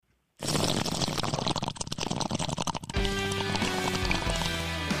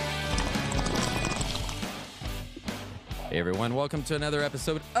Hey everyone, welcome to another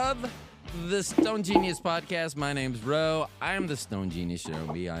episode of the Stone Genius Podcast. My name's Ro. I am the Stone Genius. You know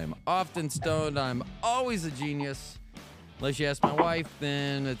me. I am often stoned. I'm always a genius. Unless you ask my wife,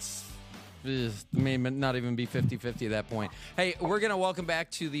 then it may not even be 50-50 at that point. Hey, we're going to welcome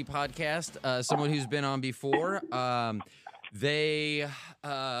back to the podcast someone who's been on before. We're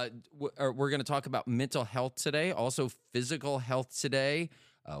going to talk about mental health today, also physical health today.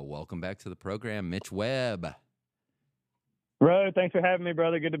 Welcome back to the program, Mitch Webb. Ro, thanks for having me,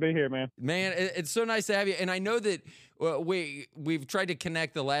 brother. Good to be here, man. Man, it's so nice to have you. And I know that we've tried to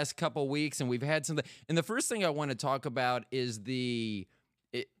connect the last couple weeks, and we've had something. And the first thing I want to talk about is if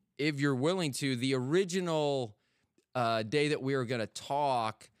you're willing to, the original day that we were going to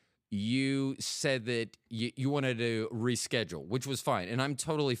talk, you said that you wanted to reschedule, which was fine. And I'm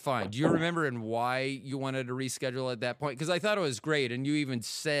totally fine. Do you remember and why you wanted to reschedule at that point? Because I thought it was great. And you even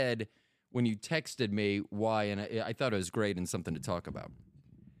said when you texted me why, and I thought it was great and something to talk about.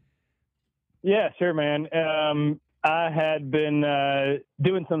 Yeah, sure, man. I had been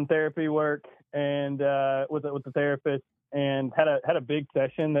doing some therapy work and with the therapist, and had a big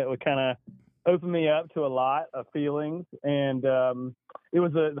session that would kind of open me up to a lot of feelings. And it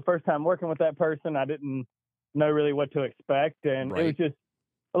was the first time working with that person. I didn't know really what to expect, and Right. It was just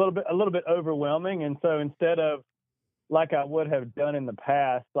a little bit overwhelming. And so instead of, like I would have done in the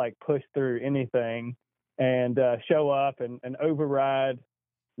past, like push through anything and show up and override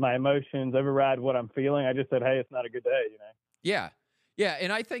my emotions, override what I'm feeling, I just said, hey, it's not a good day, you know? Yeah. Yeah.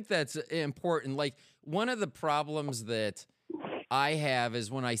 And I think that's important. Like, one of the problems that I have is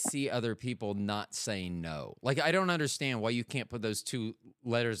when I see other people not saying no. Like, I don't understand why you can't put those two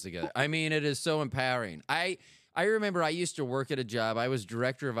letters together. I mean, it is so empowering. I remember I used to work at a job. I was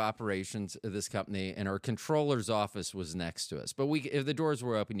director of operations of this company, and our controller's office was next to us. But if the doors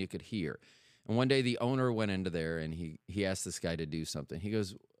were open, you could hear. And one day the owner went into there, and he asked this guy to do something. He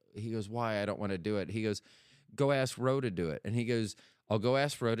goes, why? I don't want to do it. He goes, go ask Ro to do it. And he goes, I'll go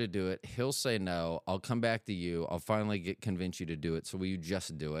ask Ro to do it. He'll say no. I'll come back to you. I'll finally convince you to do it. So will you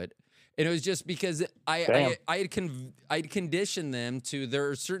just do it? And it was just because I'd conditioned them to, there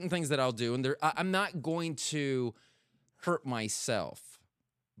are certain things that I'll do, and I'm not going to hurt myself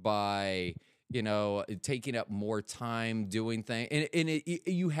by, taking up more time doing things. And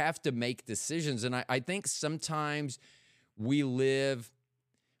you have to make decisions. And I think sometimes we live.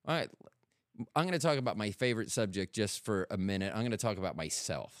 All right, I'm going to talk about my favorite subject just for a minute. I'm going to talk about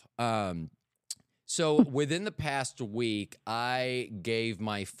myself. So within the past week, I gave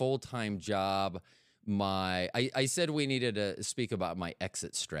my full-time job I said we needed to speak about my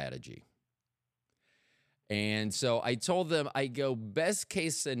exit strategy. And so I told them, I go, best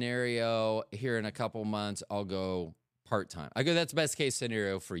case scenario here in a couple months, I'll go part-time. I go, that's best case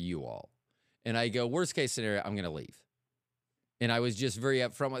scenario for you all. And I go, worst case scenario, I'm going to leave. And I was just very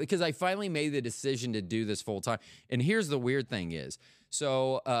upfront because I finally made the decision to do this full time. And here's the weird thing is,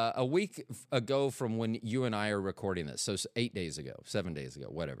 so a week ago from when you and I are recording this, so 7 days ago,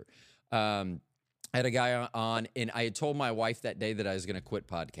 whatever, I had a guy on, and I had told my wife that day that I was going to quit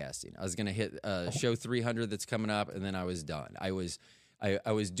podcasting. I was going to hit show 300 that's coming up, and then I was done. I was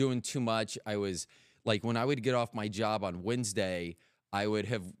doing too much. I was like, when I would get off my job on Wednesday, I would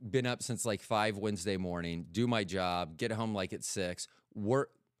have been up since like 5 Wednesday morning, do my job, get home like at 6,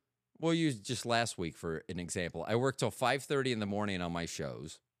 work. We'll use just last week for an example. I worked till 5:30 in the morning on my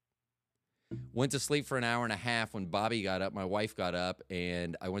shows. Went to sleep for an hour and a half when Bobby got up. My wife got up,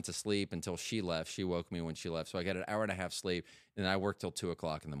 and I went to sleep until she left. She woke me when she left. So I got an hour and a half sleep, and I worked till 2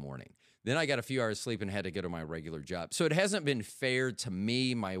 o'clock in the morning. Then I got a few hours sleep and had to go to my regular job. So it hasn't been fair to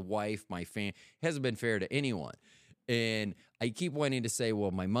me, my wife, my family. It hasn't been fair to anyone. And I keep wanting to say,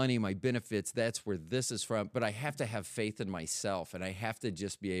 well, my money, my benefits, that's where this is from. But I have to have faith in myself, and I have to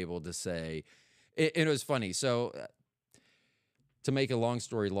just be able to say, and it was funny. So to make a long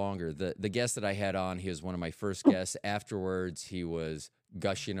story longer, the guest that I had on, he was one of my first guests. Afterwards, he was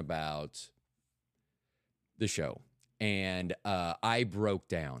gushing about the show. And I broke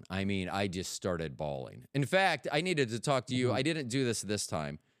down. I mean, I just started bawling. In fact, I needed to talk to you. I didn't do this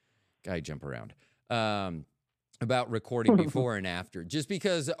time. Guy, jump around. About recording before and after, just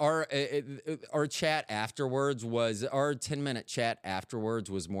because our chat afterwards was, our 10-minute chat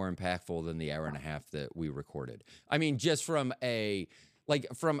afterwards was more impactful than the hour and a half that we recorded. I mean, just from a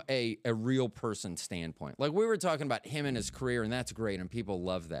real person standpoint. Like, we were talking about him and his career, and that's great, and people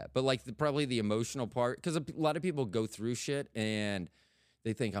love that. But like probably the emotional part, because a lot of people go through shit and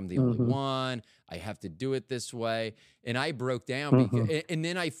they think I'm the only one. I have to do it this way. And I broke down and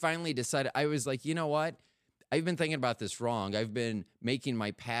then I finally decided, I was like, you know what? I've been thinking about this wrong. I've been making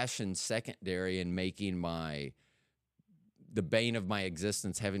my passion secondary and making my the bane of my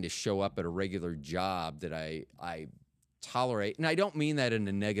existence, having to show up at a regular job that I tolerate. And I don't mean that in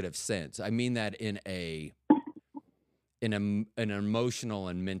a negative sense. I mean that in an emotional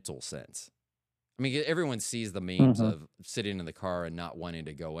and mental sense. I mean, everyone sees the memes of sitting in the car and not wanting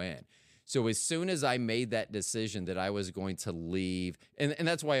to go in. So as soon as I made that decision that I was going to leave, and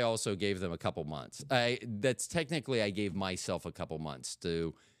that's why I also gave them a couple months. That's technically, I gave myself a couple months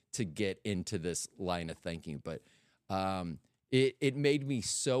to get into this line of thinking. But it made me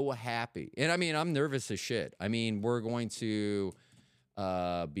so happy. And I mean, I'm nervous as shit. I mean, we're going to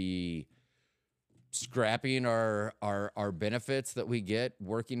be scrapping our benefits that we get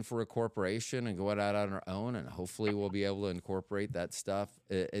working for a corporation and going out on our own, and hopefully we'll be able to incorporate that stuff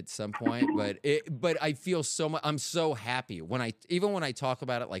at some point. But I feel so much. I'm so happy when I talk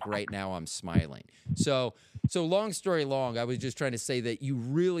about it. Like right now, I'm smiling. So long story long, I was just trying to say that you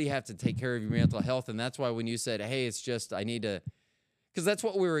really have to take care of your mental health, and that's why when you said, "Hey, it's just I need to," because that's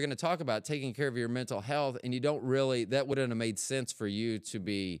what we were going to talk about, taking care of your mental health, and you don't really. That wouldn't have made sense for you to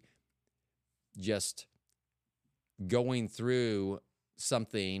be just going through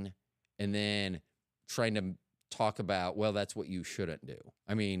something and then trying to talk about, well, that's what you shouldn't do.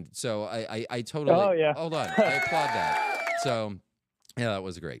 I mean, so I totally, hold on. I applaud that. So yeah, that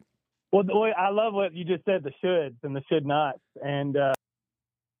was great. Well, I love what you just said, the shoulds and the should nots. And,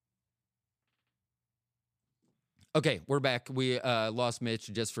 okay, we're back. We lost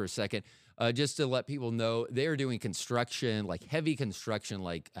Mitch just for a second. Just to let people know, they're doing construction, like heavy construction,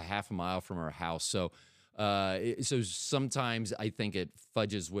 like a half a mile from our house. So sometimes I think it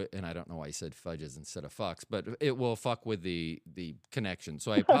fudges with, and I don't know why I said fudges instead of fucks, but it will fuck with the connection.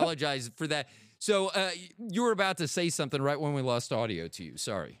 So I apologize for that. So you were about to say something right when we lost audio to you.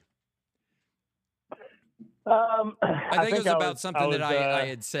 Sorry. I think it was about something that I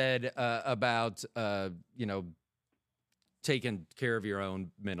had said about, taking care of your own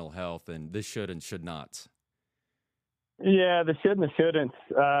mental health and the should and should nots. Yeah, the should and the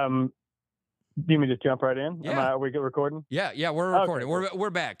shouldn'ts. Do you mean just jump right in? Yeah. Are we recording? Yeah, we're recording. Okay, cool. We're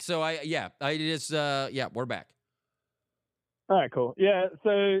back. So we're back. All right, cool. Yeah,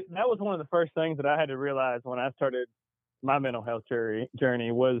 so that was one of the first things that I had to realize when I started my mental health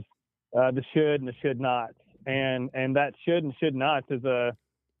journey was the should and the should nots. And that should and should nots is an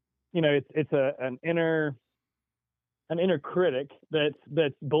inner critic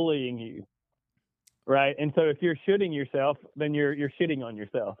that's bullying you, right? And so if you're shooting yourself, then you're shitting on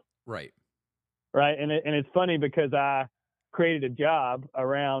yourself, right? And it's funny because I created a job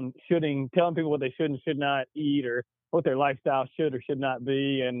around telling people what they should and should not eat or what their lifestyle should or should not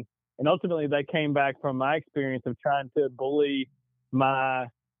be, and ultimately that came back from my experience of trying to bully my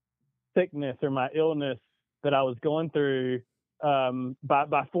sickness or my illness that I was going through.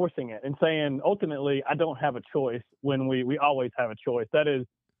 By forcing it and saying, ultimately, I don't have a choice when we always have a choice. That is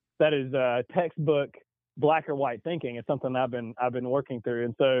textbook black or white thinking. It's something I've been working through.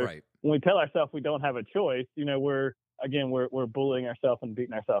 And so when we tell ourselves we don't have a choice, we're bullying ourselves and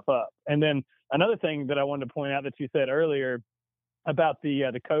beating ourselves up. And then another thing that I wanted to point out that you said earlier about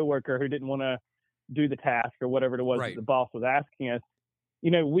the coworker who didn't want to do the task or whatever it was that the boss was asking us,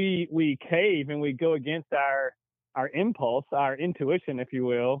 we cave and we go against our impulse, our intuition, if you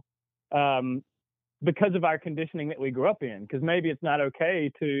will, because of our conditioning that we grew up in. Because maybe it's not okay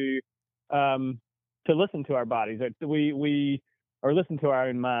to listen to our bodies. We or listen to our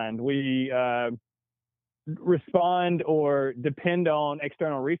own mind. We respond or depend on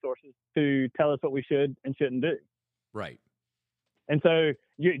external resources to tell us what we should and shouldn't do. Right. And so,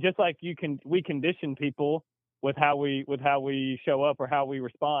 we condition people with how we show up or how we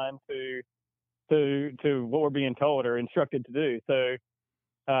respond to what we're being told or instructed to do. So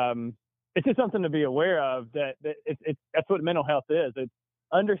it's just something to be aware of that that's what mental health is. It's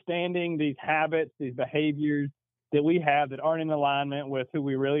understanding these habits, these behaviors that we have that aren't in alignment with who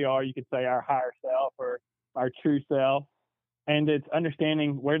we really are. You could say our higher self or our true self. And it's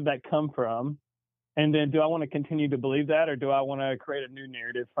understanding where did that come from? And then do I want to continue to believe that, or do I want to create a new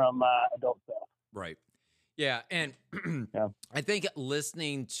narrative from my adult self? Right. Yeah. And I think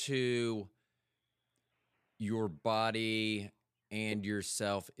listening to your body and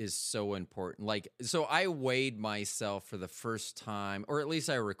yourself is so important. Like, so I weighed myself for the first time, or at least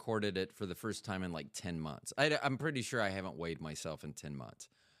I recorded it for the first time in like 10 months. I'm pretty sure I haven't weighed myself in 10 months.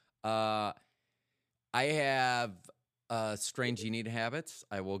 I have strange eating habits.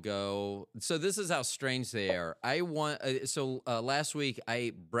 I will go. So this is how strange they are. Last week I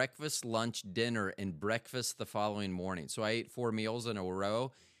ate breakfast, lunch, dinner, and breakfast the following morning. So I ate 4 meals in a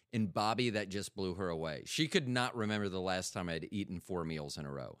row. And Bobby, that just blew her away. She could not remember the last time I had eaten 4 meals in a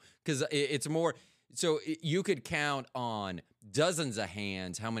row. Because it's more, you could count on dozens of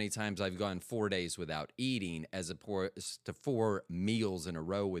hands how many times I've gone 4 days without eating as opposed to 4 meals in a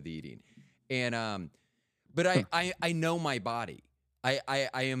row with eating. And but I know my body. I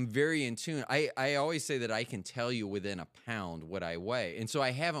am very in tune. I always say that I can tell you within a pound what I weigh. And so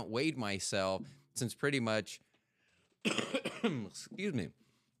I haven't weighed myself since pretty much excuse me,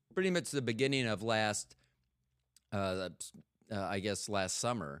 pretty much the beginning of I guess last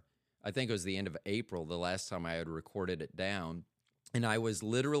summer. I think it was the end of April, the last time I had recorded it down. And I was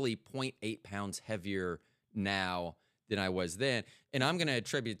literally 0.8 pounds heavier now than I was then. And I'm going to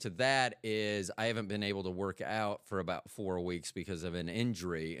attribute to that is I haven't been able to work out for about 4 weeks because of an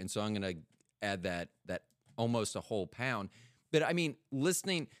injury. And so I'm going to add that almost a whole pound. But I mean,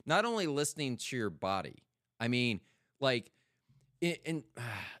 not only listening to your body, I mean, like,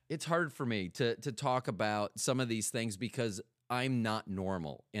 it's hard for me to talk about some of these things because I'm not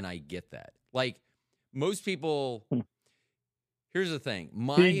normal, and I get that. Like, most people, here's the thing.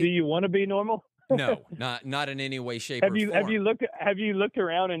 Do you want to be normal? No, not in any way, shape, or form. Have you looked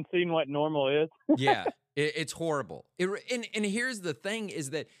around and seen what normal is? Yeah, it's horrible. And here's the thing is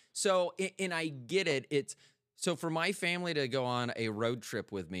that, and I get it. So for my family to go on a road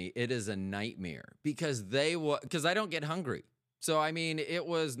trip with me, it is a nightmare because I don't get hungry. So, I mean, it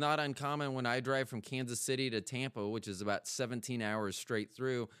was not uncommon when I drive from Kansas City to Tampa, which is about 17 hours straight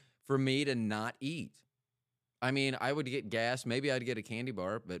through, for me to not eat. I mean, I would get gas. Maybe I'd get a candy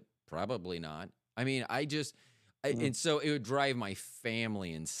bar, but probably not. I mean, and so it would drive my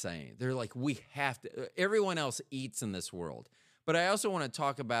family insane. They're like, we have to, everyone else eats in this world. But I also want to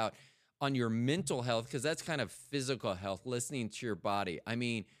talk about on your mental health, because that's kind of physical health, listening to your body. I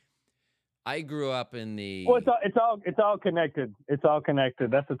mean, I grew up in the. Well, it's all connected. It's all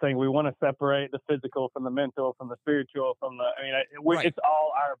connected. That's the thing. We want to separate the physical from the mental, from the spiritual, from the. I mean, Right. It's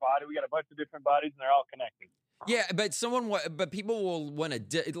all our body. We got a bunch of different bodies, and they're all connected. Yeah, but people will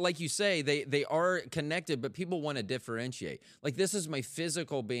want to, like you say, they are connected, but people want to differentiate. Like, this is my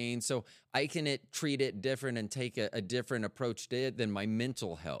physical being, so I can treat it different and take a different approach to it than my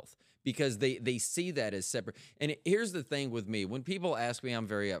mental health. Because they see that as separate. And here's the thing with me. When people ask me, I'm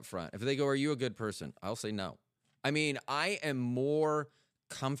very upfront. If they go, are you a good person? I'll say no. I mean, I am more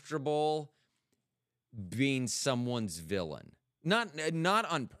comfortable being someone's villain. Not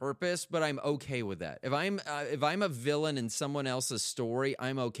on purpose, but I'm okay with that. If I'm a villain in someone else's story,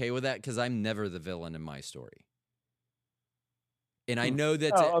 I'm okay with that because I'm never the villain in my story. And I know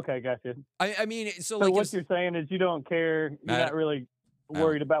that's okay, gotcha. I mean, so like what you're saying is you don't care. You're not really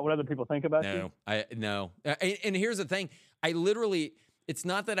worried about what other people think about you? No. And here's the thing. I literally, it's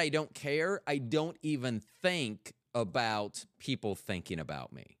not that I don't care. I don't even think about people thinking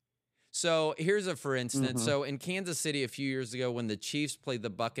about me. So here's for instance. Mm-hmm. So in Kansas City a few years ago when the Chiefs played the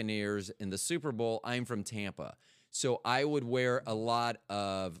Buccaneers in the Super Bowl, I'm from Tampa. So I would wear a lot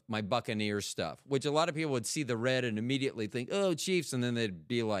of my Buccaneers stuff, which a lot of people would see the red and immediately think, oh, Chiefs. And then they'd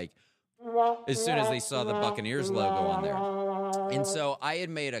be like, as soon as they saw the Buccaneers logo on there. And so I had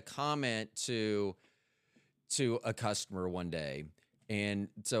made a comment to a customer one day. And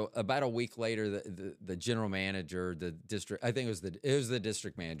so about a week later, the general manager, the district, I think it was the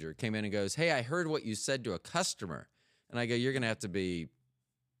district manager, came in and goes, hey, I heard what you said to a customer. And I go, you're going to have to be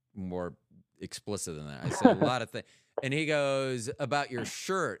more explicit than that. I said a lot of things. And he goes, about your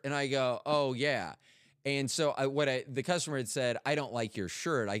shirt. And I go, oh, yeah. And so the customer had said, I don't like your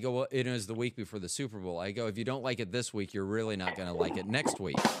shirt. I go, well, it was the week before the Super Bowl. I go, if you don't like it this week, you're really not going to like it next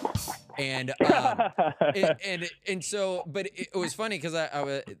week. And so, but it was funny because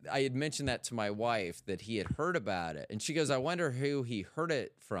I had mentioned that to my wife that he had heard about it. And she goes, I wonder who he heard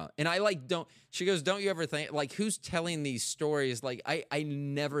it from. And I she goes, don't you ever think, like, who's telling these stories? Like, I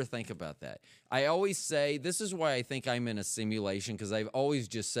never think about that. I always say, this is why I think I'm in a simulation, because I've always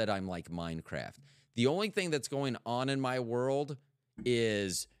just said I'm like Minecraft. The only thing that's going on in my world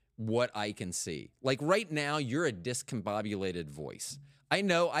is what I can see. Like right now, you're a discombobulated voice. I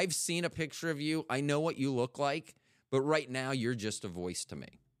know I've seen a picture of you. I know what you look like, but right now you're just a voice to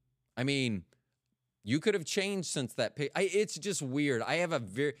me. I mean, you could have changed since that picture. It's just weird. I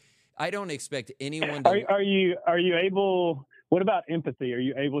don't expect anyone to. Are you able, what about empathy? Are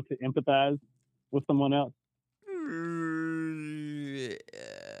you able to empathize with someone else?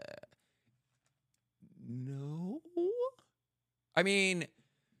 No. I mean,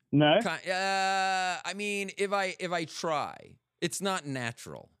 no. I mean, if I try, it's not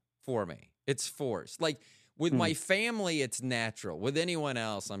natural for me. It's forced. Like with my family, it's natural. With anyone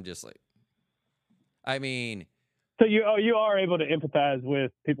else, I'm just like, I mean. So you are able to empathize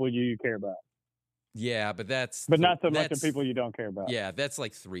with people you care about. Yeah, but not so much of people you don't care about. Yeah, that's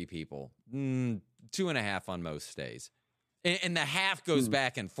like 3 people. 2.5 on most days. And the half goes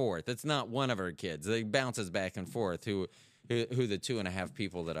back and forth. It's not one of our kids. It bounces back and forth who the 2.5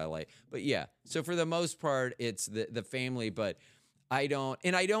 people that I like. But yeah, so for the most part, it's the family. But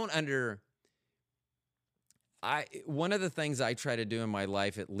one of the things I try to do in my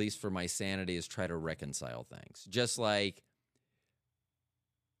life, at least for my sanity, is try to reconcile things. Just like,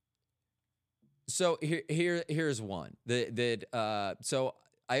 so here's one so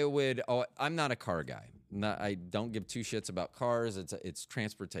I'm not a car guy. I don't give two shits about cars. It's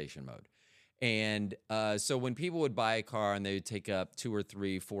transportation mode. And so when people would buy a car and they would take up 2 or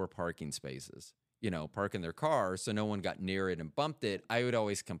 3, 4 parking spaces, park in their car so no one got near it and bumped it, I would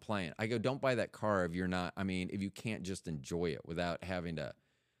always complain. I go, don't buy that car if if you can't just enjoy it without having to.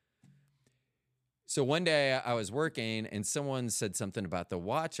 So one day I was working and someone said something about the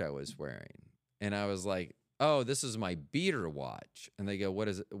watch I was wearing. And I was like, oh, this is my beater watch. And they go, what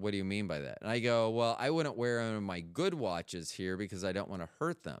do you mean by that? And I go, well, I wouldn't wear one of my good watches here because I don't want to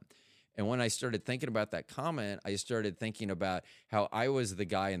hurt them. And when I started thinking about that comment, I started thinking about how I was the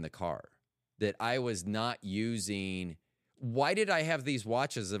guy in the car, that I was not using. Why did I have these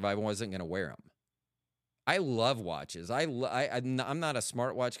watches if I wasn't going to wear them? I love watches. I'm not a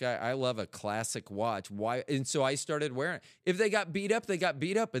smartwatch guy. I love a classic watch. Why? And so I started wearing it. If they got beat up, they got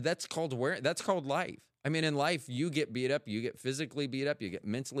beat up. But that's called wearing. That's called life. I mean, in life, you get beat up, you get physically beat up, you get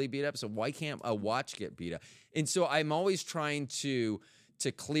mentally beat up. So why can't a watch get beat up? And so I'm always trying to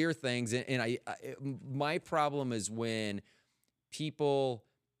clear things. And my problem is when people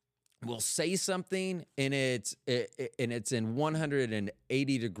will say something and it's in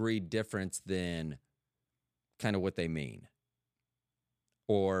 180-degree difference than kind of what they mean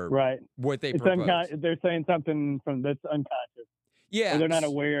or what they propose. They're saying something that's unconscious. Yeah, or they're not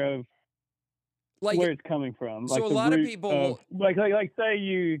aware of where it's coming from. So a lot of people like say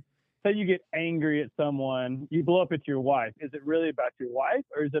you get angry at someone, you blow up at your wife. Is it really about your wife,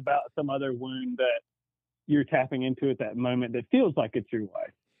 or is it about some other wound that you're tapping into at that moment that feels like it's your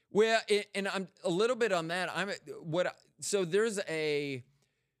wife? Well, and I'm a little bit on that.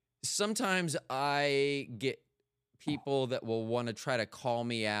 Sometimes I get people that will want to try to call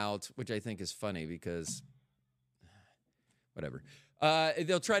me out, which I think is funny because whatever.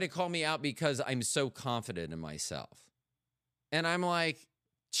 They'll try to call me out because I'm so confident in myself. And I'm like,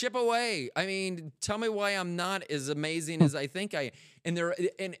 chip away. I mean, tell me why I'm not as amazing as I think I am.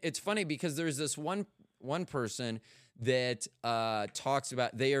 And it's funny because there's this one person that talks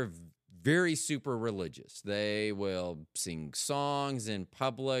about, they are very super religious. They will sing songs in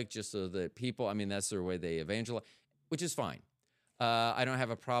public just so that people, that's their way they evangelize, which is fine. I don't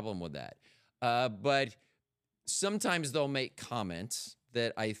have a problem with that. But sometimes they'll make comments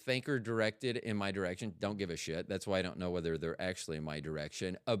that I think are directed in my direction. Don't give a shit. That's why I don't know whether they're actually in my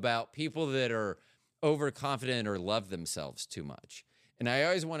direction, about people that are overconfident or love themselves too much. And I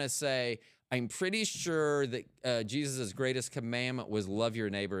always want to say, I'm pretty sure that Jesus' greatest commandment was love your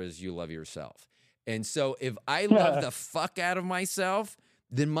neighbor as you love yourself. And so if I love the fuck out of myself,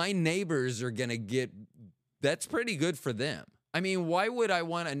 then my neighbors are going to get, that's pretty good for them. I mean, why would I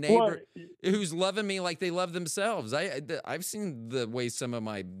want a neighbor who's loving me like they love themselves? I've seen the way some of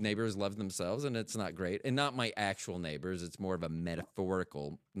my neighbors love themselves, and it's not great. And not my actual neighbors. It's more of a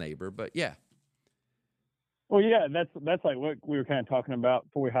metaphorical neighbor, but yeah. Well, yeah, that's like what we were kind of talking about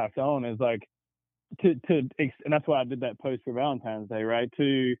before we hopped on, is like and that's why I did that post for Valentine's Day, right?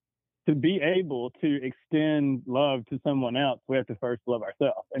 To be able to extend love to someone else, we have to first love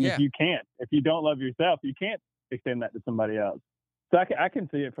ourselves. And if you don't love yourself, you can't extend that to somebody else. So I can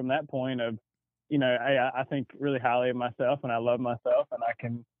see it from that point of, I think really highly of myself and I love myself and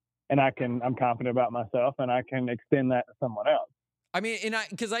I'm confident about myself and I can extend that to someone else. I mean,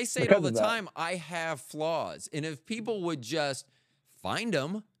 because I say it all the time, I have flaws. And if people would just find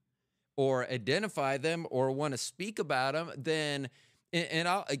them or identify them or want to speak about them, then,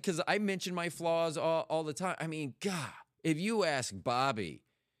 because I mention my flaws all the time. I mean, God, if you ask Bobby,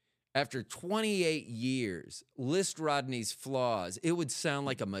 after 28 years, list Rodney's flaws, it would sound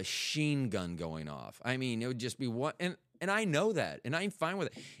like a machine gun going off. I mean, it would just be one, and I know that, and I'm fine with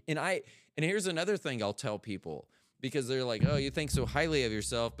it. And here's another thing I'll tell people, because they're like, oh, you think so highly of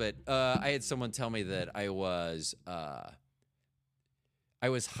yourself, but I had someone tell me that I was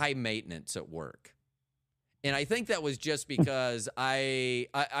high maintenance at work. And I think that was just because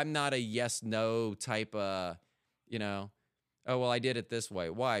I'm not a yes-no type of, oh, well, I did it this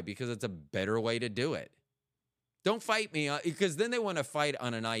way. Why? Because it's a better way to do it. Don't fight me, because then they want to fight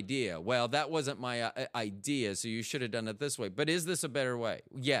on an idea. Well, that wasn't my idea, so you should have done it this way. But is this a better way?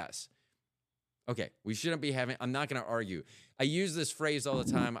 Yes. Okay, we shouldn't be having, I'm not going to argue. I use this phrase all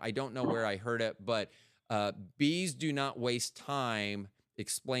the time. I don't know where I heard it, but bees do not waste time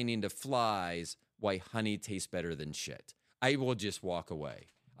explaining to flies why honey tastes better than shit. I will just walk away.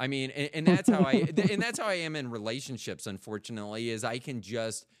 I mean, and that's how I am in relationships, unfortunately, is I can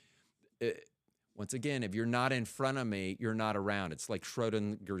just, once again, if you're not in front of me, you're not around. It's like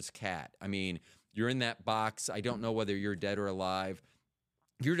Schrodinger's cat. I mean, you're in that box. I don't know whether you're dead or alive.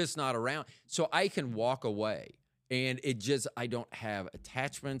 You're just not around. So I can walk away, and I don't have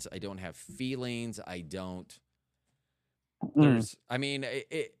attachments. I don't have feelings. I don't,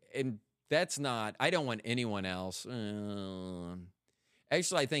 and that's not, I don't want anyone else.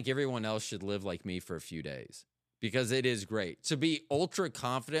 Actually, I think everyone else should live like me for a few days, because it is great to be ultra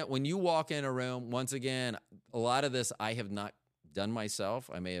confident when you walk in a room. Once again, a lot of this I have not done myself.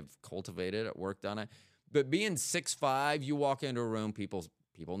 I may have cultivated it, worked on it, but being 6'5", you walk into a room, people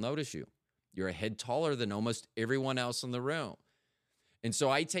notice you. You're a head taller than almost everyone else in the room. And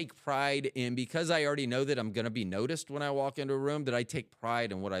so I take pride in, because I already know that I'm going to be noticed when I walk into a room, that I take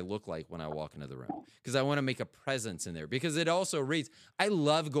pride in what I look like when I walk into the room, because I want to make a presence in there, because it also reads, I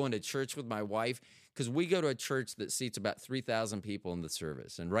love going to church with my wife, because we go to a church that seats about 3,000 people in the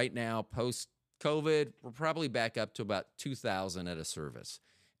service. And right now, post-COVID, we're probably back up to about 2,000 at a service.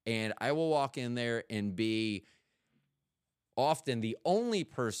 And I will walk in there and be often the only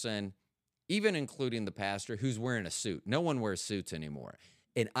person, even including the pastor, who's wearing a suit. No one wears suits anymore.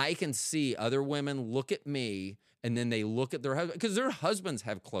 And I can see other women look at me, and then they look at their husband, because their husbands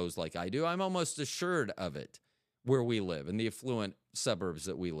have clothes like I do. I'm almost assured of it where we live, in the affluent suburbs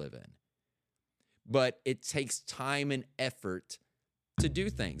that we live in. But it takes time and effort to do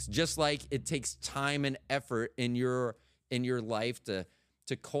things, just like it takes time and effort in your life to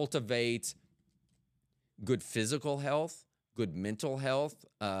cultivate good physical health, good mental health,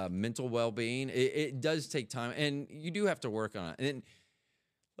 mental well-being. It does take time, and you do have to work on it. And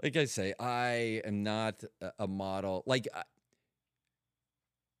like I say, I am not a model. Like,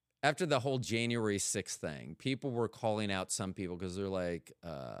 after the whole January 6th thing, people were calling out some people because they're like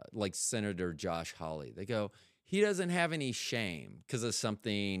Senator Josh Hawley. They go, he doesn't have any shame because of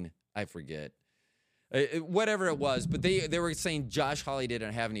something, I forget, whatever it was. But they were saying Josh Hawley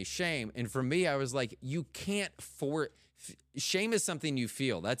didn't have any shame. And for me, I was like, you can't shame is something you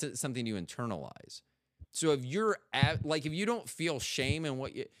feel. That's something you internalize. So if you're if you don't feel shame in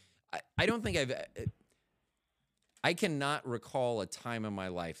what I don't think I cannot recall a time in my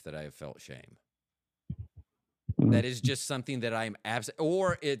life that I have felt shame. That is just something that I'm absent,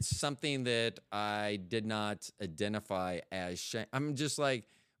 or it's something that I did not identify as shame. I'm just like,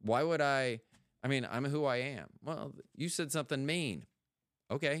 why would I mean, I'm who I am. Well, you said something mean.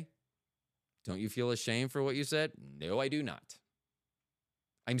 Okay. Don't you feel ashamed for what you said? No, I do not.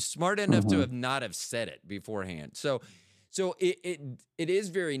 I'm smart enough to not have said it beforehand. So it is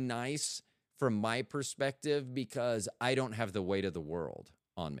very nice from my perspective, because I don't have the weight of the world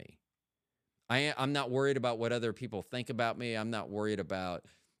on me. I'm not worried about what other people think about me. I'm not worried about,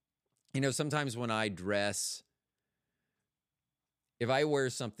 sometimes when I dress, if I wear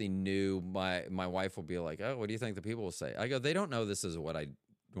something new, my wife will be like, oh, what do you think the people will say? I go, they don't know this is what I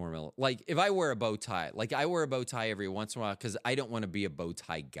normally, like if I wear a bow tie, like I wear a bow tie every once in a while because I don't want to be a bow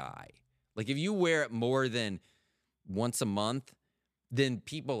tie guy. Like if you wear it more than once a month, then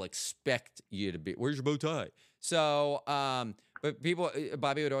people expect you to be, where's your bow tie? So, but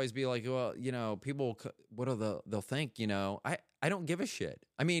Bobby would always be like, well, people, what do they'll think, I don't give a shit.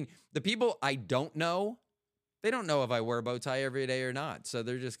 I mean, the people I don't know, they don't know if I wear a bow tie every day or not. So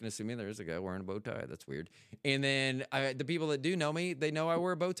they're just going to see me. There's a guy wearing a bow tie. That's weird. And then the people that do know me, they know I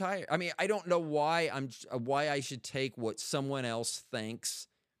wear a bow tie. I mean, I don't know why I should take what someone else thinks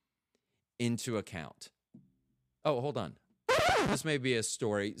into account. Oh, hold on. This may be a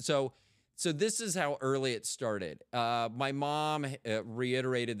story. So this is how early it started. My mom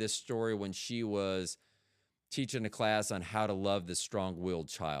reiterated this story when she was teaching a class on how to love the strong-willed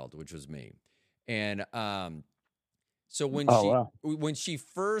child, which was me. And so when she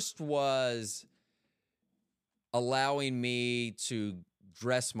first was allowing me to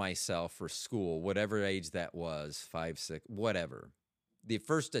dress myself for school, whatever age that was, 5, 6, whatever, the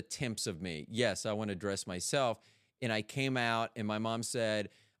first attempts of me, yes, I want to dress myself. And I came out, and my mom said,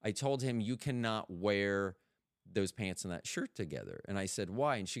 I told him, you cannot wear those pants and that shirt together. And I said,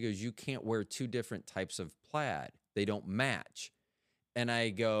 why? And she goes, you can't wear two different types of plaid. They don't match. And I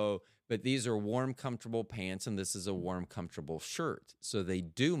go, but these are warm, comfortable pants, and this is a warm, comfortable shirt. So they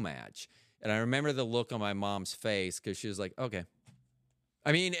do match. And I remember the look on my mom's face, because she was like, okay.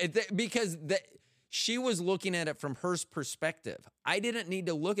 I mean, because she was looking at it from her perspective. I didn't need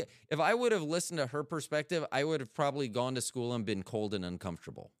to look at, if I would have listened to her perspective, I would have probably gone to school and been cold and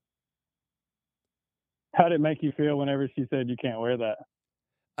uncomfortable. How did it make you feel whenever she said you can't wear that?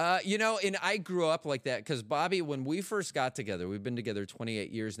 And I grew up like that because Bobby, when we first got together, we've been together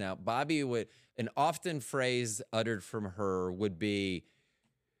 28 years now. Bobby an often phrase uttered from her would be,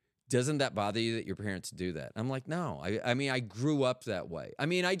 doesn't that bother you that your parents do that? I'm like, no. I mean, I grew up that way. I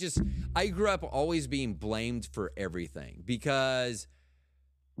mean, I grew up always being blamed for everything because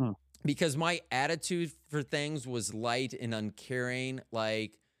my attitude for things was light and uncaring.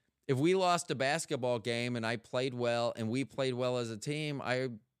 Like, if we lost a basketball game and I played well and we played well as a team, I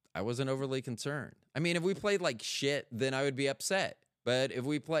wasn't overly concerned. I mean, if we played like shit, then I would be upset. But if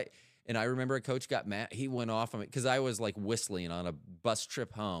we play, and I remember a coach got mad. He went off on me because I was like whistling on a bus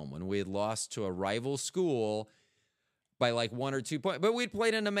trip home when we had lost to a rival school by like 1 or 2 points. But we'd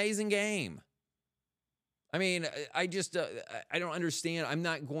played an amazing game. I mean, I just, I don't understand. I'm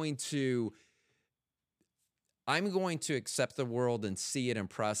going to accept the world and see it and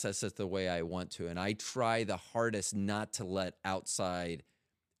process it the way I want to. And I try the hardest not to let outside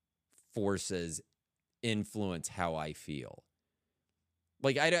forces influence how I feel.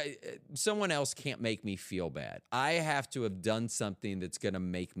 Like, someone else can't make me feel bad. I have to have done something that's going to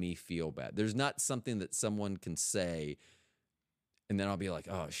make me feel bad. There's not something that someone can say, and then I'll be like,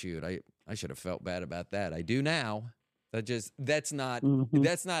 oh, shoot, I should have felt bad about that. I do now. That's not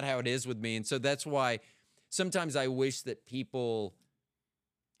how it is with me. And so that's why sometimes I wish that people,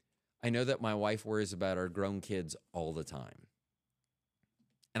 I know that my wife worries about our grown kids all the time.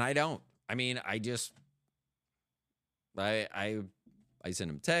 And I don't. I mean, I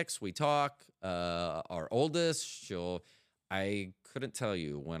send them texts, we talk. Our oldest, I couldn't tell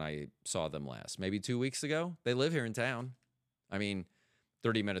you when I saw them last. Maybe 2 weeks ago. They live here in town. I mean,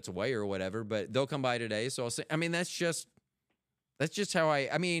 30 minutes away or whatever, but they'll come by today. So I'll say, I mean, that's just how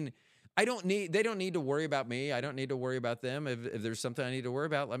I mean, they don't need to worry about me. I don't need to worry about them. If there's something I need to worry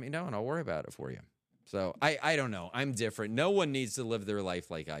about, let me know and I'll worry about it for you. So I don't know. I'm different. No one needs to live their life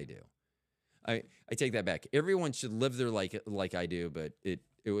like I do. I take that back. Everyone should live their life like I do, but it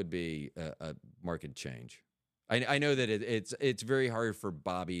would be a marked change. I know that it's very hard for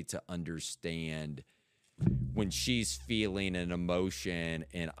Bobby to understand when she's feeling an emotion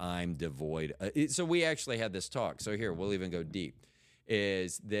and I'm devoid. So we actually had this talk. So here, we'll even go deep.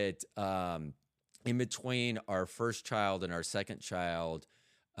 Is that in between our first child and our second child,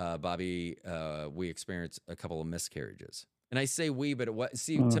 Bobby, we experienced a couple of miscarriages. And I say we, but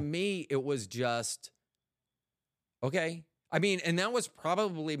to me, it was just, okay. I mean, and that was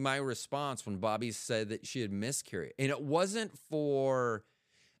probably my response when Bobby said that she had miscarried. And it wasn't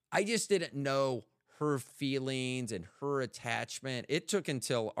I just didn't know her feelings and her attachment. It took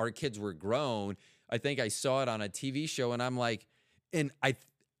until our kids were grown. I think I saw it on a TV show and I'm like,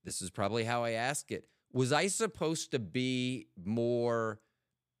 this is probably how I asked it. Was I supposed to be more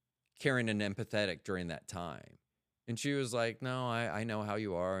caring and empathetic during that time? And she was like, no, I know how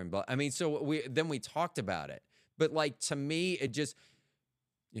you are. And I mean, so we talked about it. But like, to me, it just,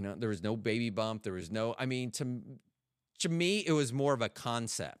 there was no baby bump. There was no, I mean, to me, it was more of a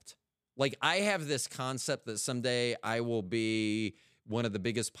concept. Like, I have this concept that someday I will be one of the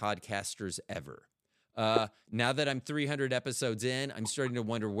biggest podcasters ever. Now that I'm 300 episodes in, I'm starting to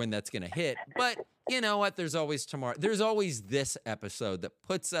wonder when that's going to hit. But you know what? There's always tomorrow. There's always this episode that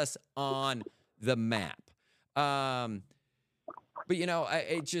puts us on the map. But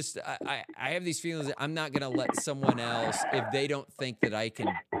I have these feelings that I'm not going to let someone else, if they don't think that I can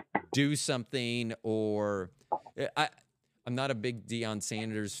do something, or I'm not a big Deion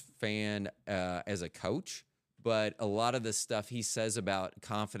Sanders fan as a coach, but a lot of the stuff he says about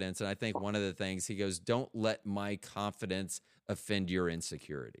confidence, and I think one of the things he goes, don't let my confidence offend your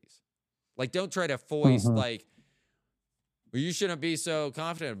insecurities. Like, don't try to foist like, well, you shouldn't be so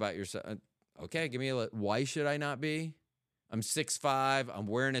confident about yourself. Okay, give me why should I not be? I'm 6'5", I'm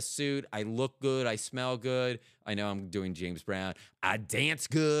wearing a suit, I look good, I smell good. I know I'm doing James Brown. I dance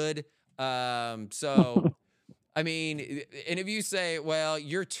good. So, I mean, and if you say, well,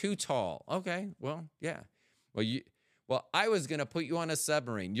 you're too tall. Okay, well, yeah. Well, I was going to put you on a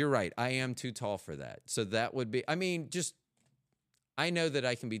submarine. You're right. I am too tall for that. So that would be, I mean, I know that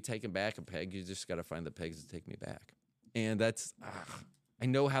I can be taken back a peg. You just got to find the pegs to take me back. And that's, I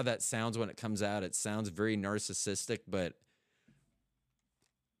know how that sounds when it comes out. It sounds very narcissistic, but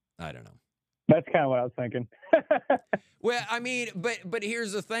I don't know. That's kind of what I was thinking. Well, I mean, but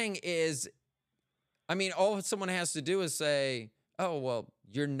here's the thing is, I mean, all someone has to do is say, oh, well,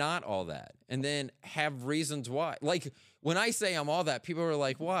 you're not all that. And then have reasons why. Like, when I say I'm all that, people are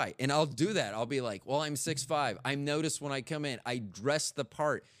like, why? And I'll do that. I'll be like, well, I'm 6'5". I'm noticed when I come in. I dress the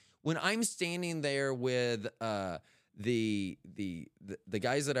part. When I'm standing there with the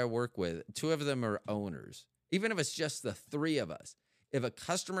guys that I work with, 2 of them are owners. Even if it's just the 3 of us, if a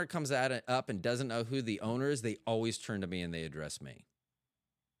customer comes up and doesn't know who the owner is, they always turn to me and they address me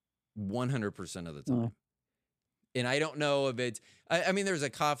 100% of the time. And I don't know if it's, I mean, there's a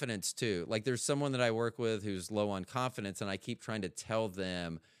confidence too. Like there's someone that I work with who's low on confidence, and I keep trying to tell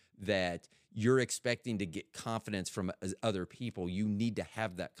them that you're expecting to get confidence from other people. You need to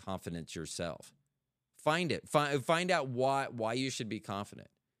have that confidence yourself. Find it. Find out why you should be confident.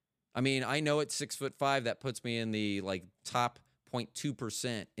 I mean, I know at 6'5", that puts me in the like top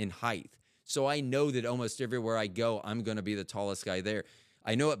 0.2% in height. So I know that almost everywhere I go, I'm going to be the tallest guy there.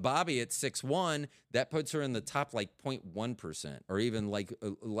 I know at Bobby at 6'1", that puts her in the top like 0.1% or even like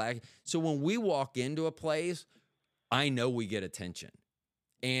so when we walk into a place, I know we get attention.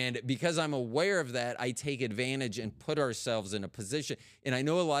 And because I'm aware of that, I take advantage and put ourselves in a position. And I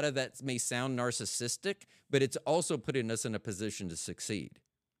know a lot of that may sound narcissistic, but it's also putting us in a position to succeed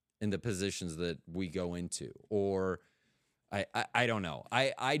in the positions that we go into. Or I don't know.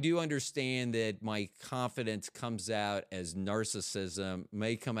 I do understand that my confidence comes out as narcissism,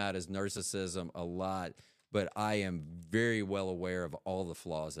 may come out as narcissism a lot, but I am very well aware of all the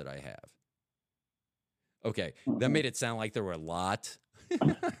flaws that I have. Okay, that made it sound like there were a lot.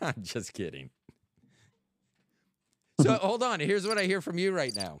 I'm just kidding. So hold on. Here's what I hear from you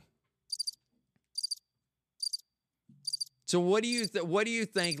right now. So what do you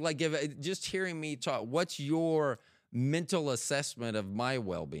think? Like, if just hearing me talk, what's your mental assessment of my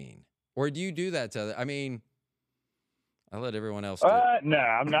well-being? Or do you do that to other? I mean, I let everyone else do it. No,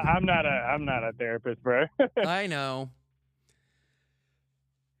 I'm not a therapist, bro. I know.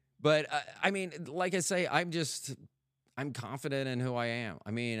 But I mean, like I say, I'm confident in who I am.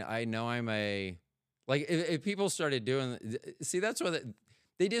 I mean, I know I'm like if people started doing, see, that's what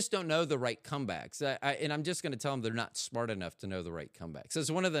they just don't know the right comebacks. And I'm just going to tell them they're not smart enough to know the right comebacks.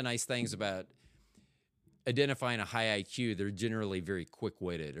 That's one of the nice things about identifying a high IQ. They're generally very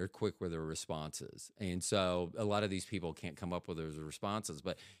quick-witted or quick with their responses. And so a lot of these people can't come up with those responses.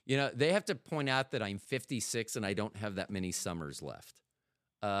 But, you know, they have to point out that I'm 56 and I don't have that many summers left.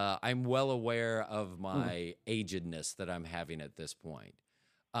 I'm well aware of my agedness that I'm having at this point.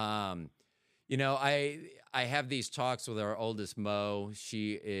 You know, I have these talks with our oldest Mo.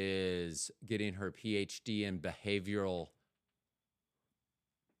 She is getting her PhD in behavioral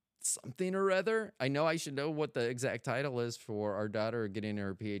something or other. I know I should know what the exact title is for our daughter getting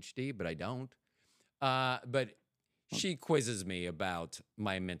her PhD, but I don't. But she quizzes me about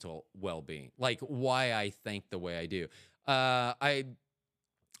my mental well-being, like why I think the way I do.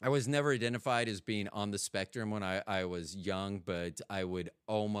 I was never identified as being on the spectrum when I was young, but I would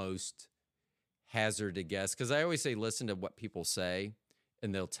almost hazard a guess, because I always say, listen to what people say,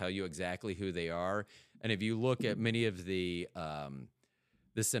 and they'll tell you exactly who they are. And if you look at many of the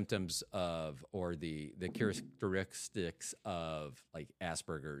symptoms of, or the characteristics of like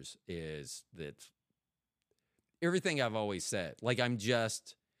Asperger's, is that everything I've always said, like I'm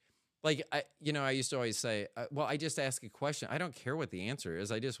just like, I used to always say, well, I just ask a question. I don't care what the answer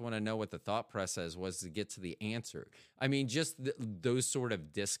is. I just want to know what the thought process was to get to the answer. I mean, just those sort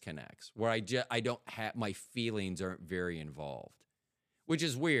of disconnects where I don't have, my feelings aren't very involved, which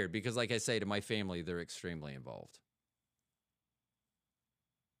is weird because, like I say, to my family, they're extremely involved.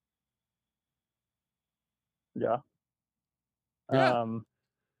 Yeah. Yeah.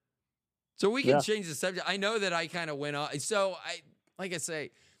 So we can Yeah. change the subject. I know that I kind of went on. So like I say,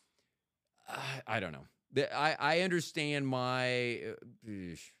 I don't know. I understand my,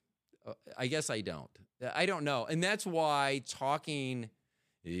 I guess I don't. I don't know. And that's why talking,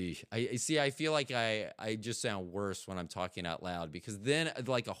 I feel like I just sound worse when I'm talking out loud, because then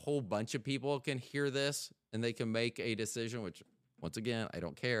like a whole bunch of people can hear this and they can make a decision, which once again, I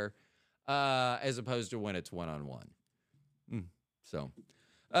don't care, as opposed to when it's one-on-one. So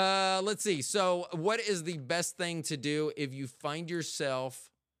let's see. So what is the best thing to do if you find yourself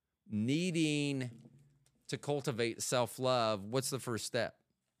needing to cultivate self-love? What's the first step,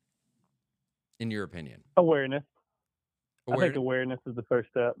 in your opinion? Awareness. I think awareness is the first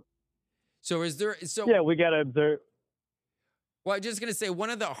step. So is there, yeah, we got to observe. Well, I'm just going to say, one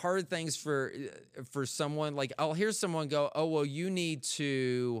of the hard things for someone, like I'll hear someone go, oh, well, you need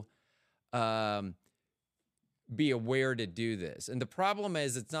to be aware to do this. And the problem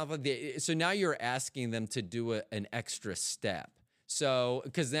is, it's not like so now you're asking them to do an extra step. So,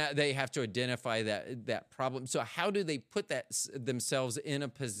 because now they have to identify that problem. So how do they put themselves in a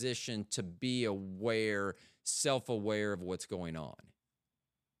position to be aware self-aware of what's going on?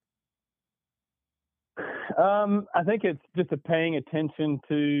 I think it's just a paying attention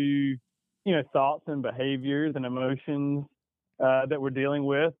to, thoughts and behaviors and emotions that we're dealing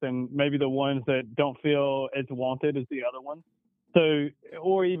with, and maybe the ones that don't feel as wanted as the other ones. So,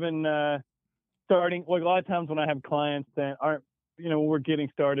 or even starting, like a lot of times when I have clients that aren't, we're getting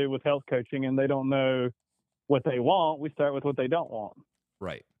started with health coaching and they don't know what they want, we start with what they don't want.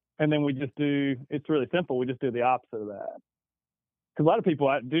 Right. And then it's really simple. We just do the opposite of that. Because a lot of people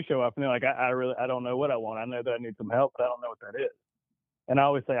do show up and they're like, I don't know what I want. I know that I need some help, but I don't know what that is. And I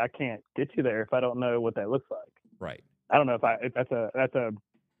always say, I can't get you there if I don't know what that looks like. Right. I don't know if that's a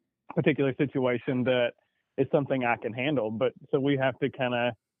particular situation that is something I can handle. But so we have to kind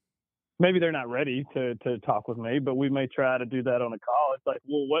of, maybe they're not ready to talk with me, but we may try to do that on a call. It's like,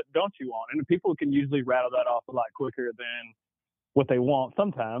 well, what don't you want? And people can usually rattle that off a lot quicker than what they want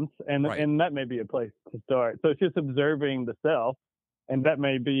sometimes. And Right. and that may be a place to start. So it's just observing the self. And that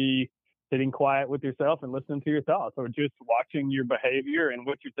may be sitting quiet with yourself and listening to your thoughts, or just watching your behavior and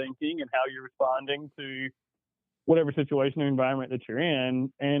what you're thinking and how you're responding to whatever situation or environment that you're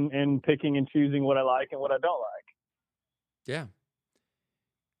in, and picking and choosing what I like and what I don't like. Yeah.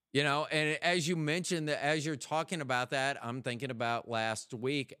 And as you mentioned that, as you're talking about that, I'm thinking about last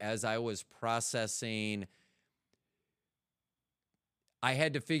week as I was processing, I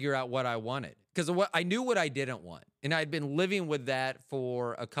had to figure out what I wanted, because I knew what I didn't want. And I'd been living with that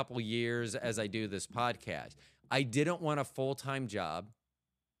for a couple years as I do this podcast. I didn't want a full-time job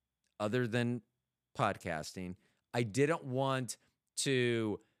other than podcasting. I didn't want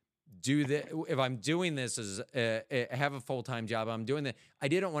to do that. If I'm doing this as have a full-time job, I'm doing that. I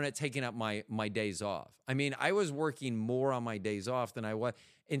didn't want it taking up my days off. I mean, I was working more on my days off than I was.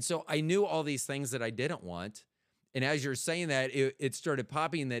 And so I knew all these things that I didn't want. And as you're saying that, it started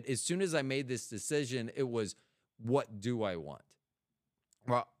popping that as soon as I made this decision, it was, what do I want?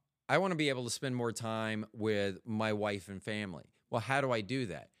 Well, I want to be able to spend more time with my wife and family. Well, how do I do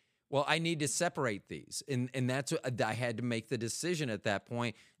that? Well, I need to separate these. And that's what I had to make the decision at that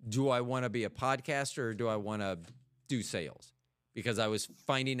point. Do I want to be a podcaster, or do I want to do sales? Because I was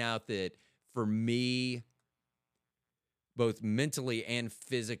finding out that for me, both mentally and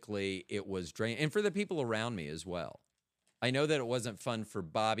physically, it was draining. And for the people around me as well. I know that it wasn't fun for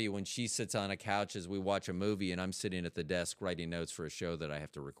Bobby when she sits on a couch as we watch a movie and I'm sitting at the desk writing notes for a show that I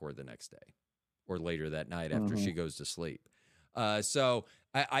have to record the next day or later that night after she goes to sleep. So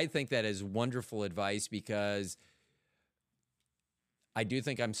I think that is wonderful advice, because I do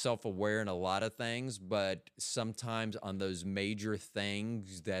think I'm self-aware in a lot of things, but sometimes on those major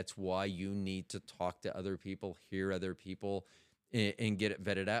things, that's why you need to talk to other people, hear other people, and get it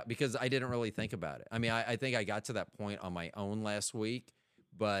vetted out, because I didn't really think about it. I mean, I think I got to that point on my own last week,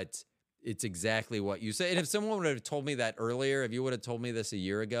 but it's exactly what you say. And if someone would have told me that earlier, if you would have told me this a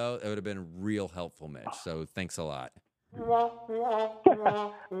year ago, it would have been real helpful, Mitch. So thanks a lot. Well,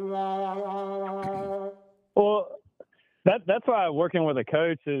 that's why working with a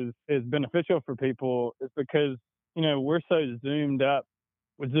coach is beneficial for people, is because, we're so zoomed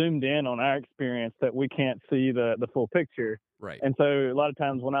in on our experience that we can't see the full picture. Right. And so a lot of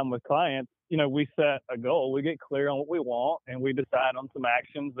times when I'm with clients, we set a goal, we get clear on what we want, and we decide on some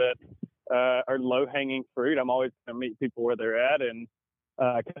actions that are low hanging fruit. I'm always going to meet people where they're at and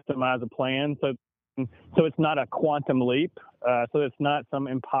customize a plan. So it's not a quantum leap. So it's not some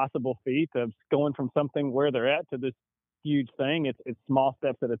impossible feat of going from something where they're at to this huge thing. It's small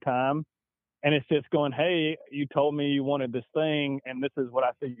steps at a time. And it's just going, hey, you told me you wanted this thing, and this is what I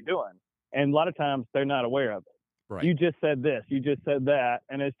see you doing. And a lot of times they're not aware of it. Right. You just said this, you just said that.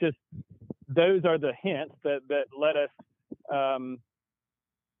 And it's just, those are the hints that let us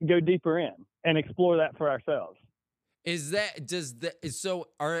go deeper in and explore that for ourselves. Is it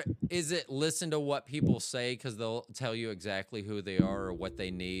listen to what people say, because they'll tell you exactly who they are or what they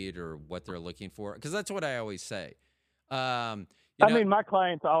need or what they're looking for? Because that's what I always say. I mean, my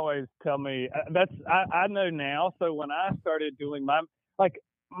clients always tell me I know now. So when I started doing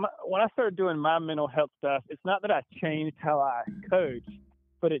when I started doing my mental health stuff, it's not that I changed how I coach,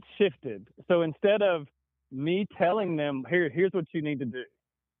 but it shifted. So instead of me telling them, here's what you need to do.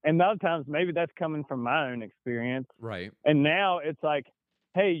 And a lot of times maybe that's coming from my own experience. Right. And now it's like,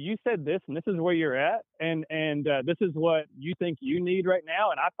 hey, you said this, and this is where you're at. And this is what you think you need right now.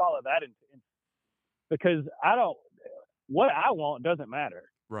 And I follow that because what I want doesn't matter.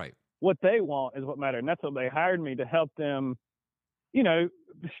 Right. What they want is what matters. And that's what they hired me to help them,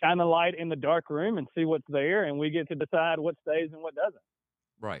 shine the light in the dark room and see what's there. And we get to decide what stays and what doesn't.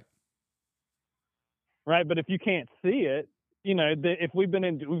 Right. Right. But if you can't see it, if we've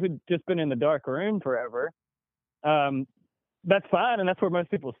just been in the dark room forever, that's fine, and that's where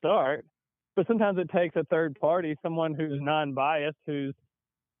most people start. But sometimes it takes a third party, someone who's non-biased, who's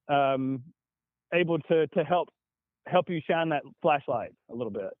able to help you shine that flashlight a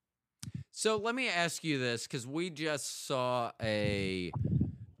little bit. So let me ask you this, because we just saw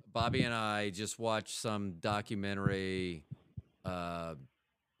Bobby and I just watched some documentary, and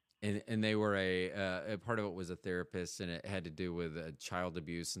they were a part of it was a therapist, and it had to do with child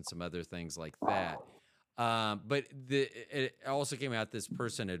abuse and some other things like that. But it also came out this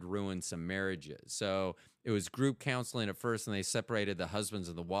person had ruined some marriages. So it was group counseling at first, and they separated the husbands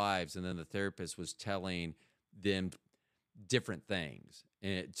and the wives, and then the therapist was telling them different things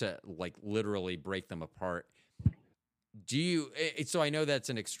and to like literally break them apart. So I know that's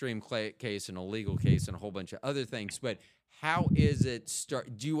an extreme case and a legal case and a whole bunch of other things, but how is it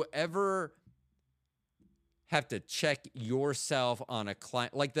do you ever have to check yourself on a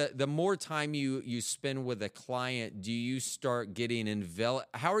client? Like the more time you spend with a client, do you start getting enveloped?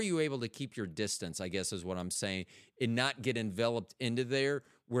 How are you able to keep your distance, I guess is what I'm saying, and not get enveloped into there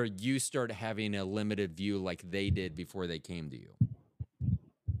where you start having a limited view like they did before they came to you?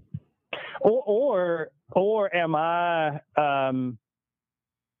 Or am I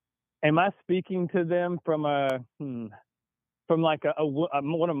speaking to them from like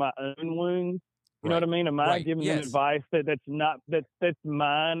one of my own wounds? You know what I mean? Am I giving them advice that's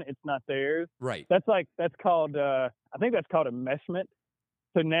mine? It's not theirs. Right. That's called I think that's called enmeshment.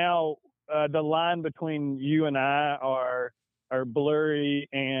 So now the line between you and I are blurry,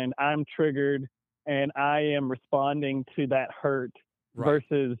 and I'm triggered, and I am responding to that hurt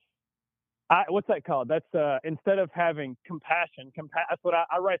versus. What's that called? That's instead of having compassion. That's what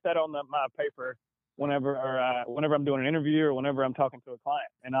I write that on my paper whenever I'm doing an interview or whenever I'm talking to a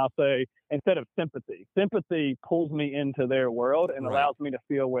client, and I'll say instead of sympathy. Sympathy pulls me into their world and allows me to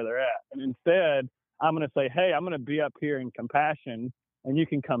feel where they're at. And instead, I'm going to say, hey, I'm going to be up here in compassion, and you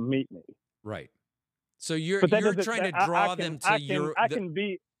can come meet me. Right. So you're trying to draw them to your. I can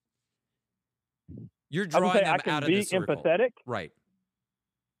be. You're drawing them out of the circle. Empathetic. Right.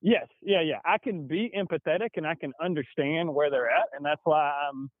 Yes. Yeah. I can be empathetic, and I can understand where they're at. And that's why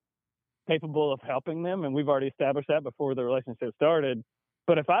I'm capable of helping them. And we've already established that before the relationship started.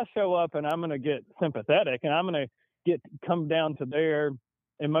 But if I show up and I'm going to get sympathetic and I'm going to come down to their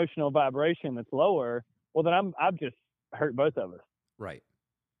emotional vibration that's lower, well, then I've just hurt both of us. Right.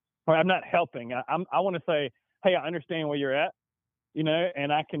 Or I'm not helping. I want to say, hey, I understand where you're at,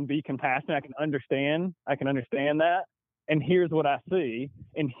 and I can be compassionate. I can understand that. And here's what I see.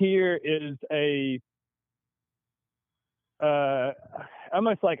 And here is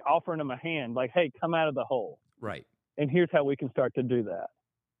almost like offering them a hand, like, hey, come out of the hole. Right. And here's how we can start to do that.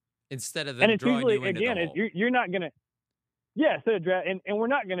 Instead of them drawing you into the hole. You're not going to, and we're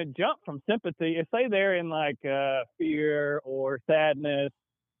not going to jump from sympathy. If say they're in like fear or sadness,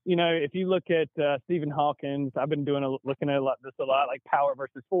 if you look at Stephen Hawkins, I've been looking at this a lot, like power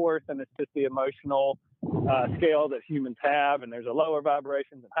versus force, and it's just the emotional scale that humans have, and there's a lower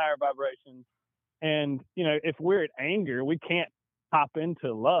vibrations and higher vibrations. And, if we're at anger, we can't hop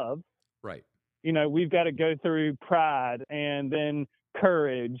into love. Right. We've got to go through pride and then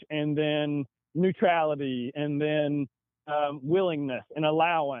courage and then neutrality and then willingness and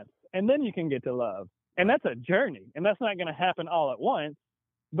allowance. And then you can get to love. And that's a journey. And that's not going to happen all at once.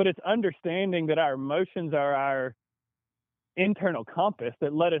 But it's understanding that our emotions are our internal compass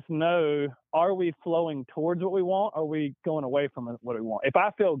that let us know, are we flowing towards what we want? Or are we going away from what we want? If I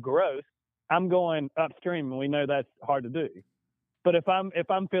feel gross, I'm going upstream, and we know that's hard to do. But if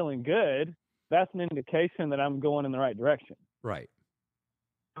I'm feeling good, that's an indication that I'm going in the right direction. Right.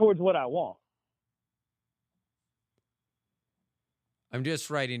 Towards what I want. I'm just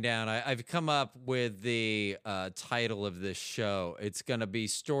writing down. I've come up with the title of this show. It's going to be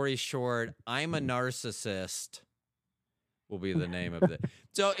Story Short, I'm a Narcissist, will be the name of it.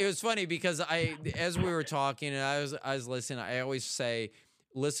 So it was funny because as we were talking and I was listening, I always say,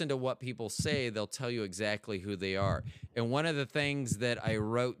 listen to what people say. They'll tell you exactly who they are. And one of the things that I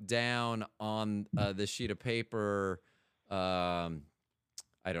wrote down on this sheet of paper,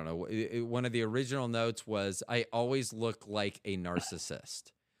 I don't know. One of the original notes was, I always look like a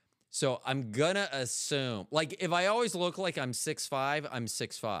narcissist. So I'm going to assume, like, if I always look like I'm 6'5", I'm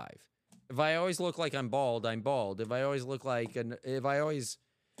 6'5". If I always look like I'm bald, I'm bald. If I always look like,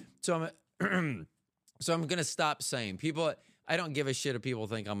 so I'm going to stop saying people, I don't give a shit if people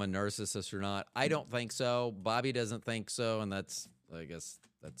think I'm a narcissist or not. I don't think so. Bobby doesn't think so. And I guess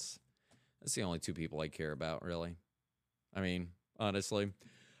that's the only two people I care about, really. I mean, honestly.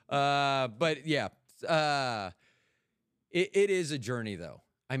 But yeah, it is a journey though.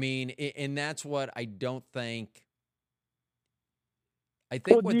 I mean, and that's what I don't think I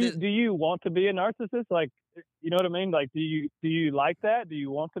think Well, do you want to be a narcissist? Like, you know what I mean? Like, do you like that? Do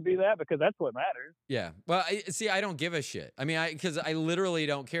you want to be that? Because that's what matters. Yeah. Well, I don't give a shit. I mean, because I literally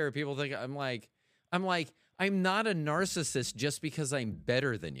don't care. People think I'm like, I'm not a narcissist just because I'm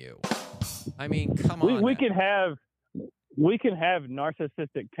better than you. I mean, come on. We can have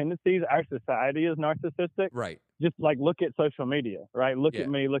narcissistic tendencies. Our society is narcissistic. Right. Just like look at social media, right? Look at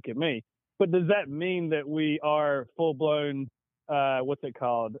me. But does that mean that we are full blown? What's it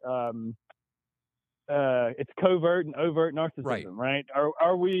called? It's covert and overt narcissism, right?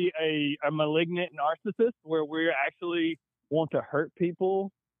 Are we a malignant narcissist where we actually want to hurt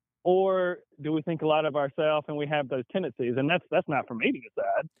people, or do we think a lot of ourselves and we have those tendencies? And that's not for me to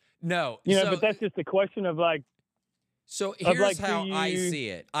decide. No, but that's just a question of like. So here's how I see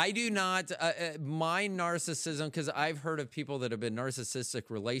it. I do not, my narcissism, because I've heard of people that have been narcissistic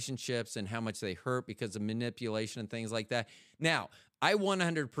relationships and how much they hurt because of manipulation and things like that. Now, I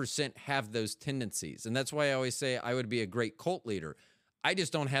 100% have those tendencies. And that's why I always say I would be a great cult leader. I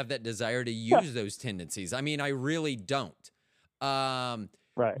just don't have that desire to use those tendencies. I mean, I really don't. Right.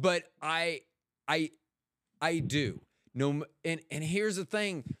 But I do. No, and here's the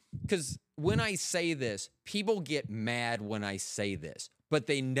thing, because when I say this, people get mad when I say this, but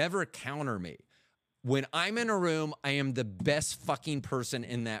they never counter me. When I'm in a room, I am the best fucking person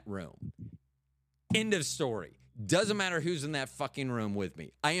in that room. End of story. Doesn't matter who's in that fucking room with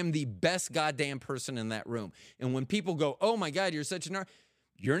me. I am the best goddamn person in that room. And when people go, oh my God, you're such a narc,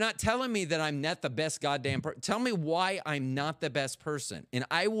 you're not telling me that I'm not the best goddamn person. Tell me why I'm not the best person. And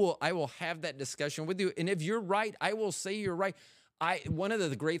I will have that discussion with you. And if you're right, I will say you're right. One of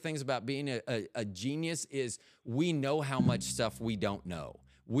the great things about being a genius is we know how much stuff we don't know.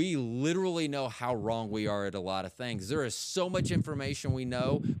 We literally know how wrong we are at a lot of things. There is so much information we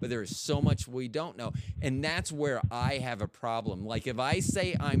know, but there is so much we don't know. And that's where I have a problem. Like if I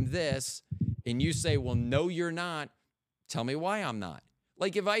say I'm this and you say, well, no, you're not, tell me why I'm not.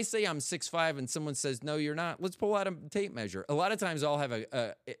 Like if I say I'm 6'5" and someone says, no, you're not, let's pull out a tape measure. A lot of times I'll have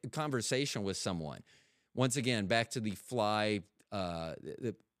a conversation with someone. Once again, back to the fly,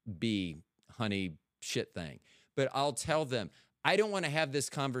 the bee, honey shit thing. But I'll tell them, I don't want to have this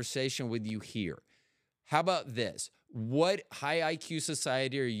conversation with you here. How about this? What high IQ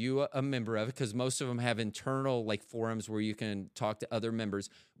society are you a member of? Because most of them have internal like forums where you can talk to other members.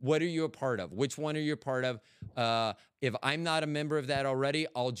 What are you a part of? Which one are you a part of? If I'm not a member of that already,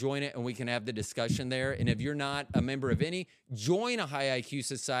 I'll join it and we can have the discussion there. And if you're not a member of any, join a high IQ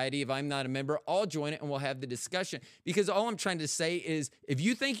society. If I'm not a member, I'll join it and we'll have the discussion. Because all I'm trying to say is if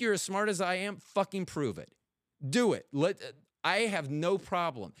you think you're as smart as I am, fucking prove it. Do it. I have no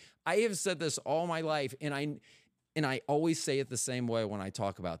problem. I have said this all my life, and I always say it the same way when I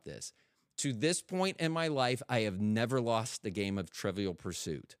talk about this. To this point in my life, I have never lost the game of Trivial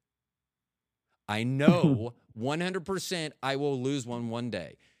Pursuit. I know 100% I will lose one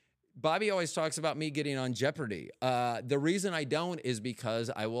day. Bobby always talks about me getting on Jeopardy. The reason I don't is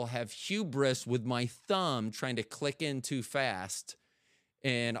because I will have hubris with my thumb trying to click in too fast.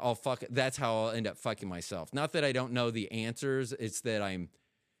 And that's how I'll end up fucking myself. Not that I don't know the answers. It's that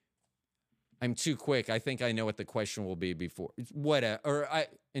I'm too quick. I think I know what the question will be before.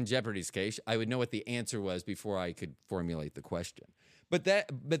 In Jeopardy's case, I would know what the answer was before I could formulate the question. But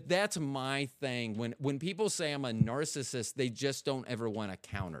that's my thing. When people say I'm a narcissist, they just don't ever want to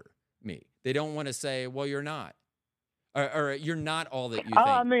counter me. They don't want to say, well, you're not. Or you're not all that you think.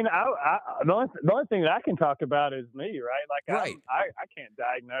 I mean, the only thing that I can talk about is me, right? Like, right. I can't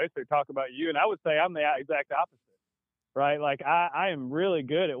diagnose or talk about you, and I would say I'm the exact opposite, right? Like, I am really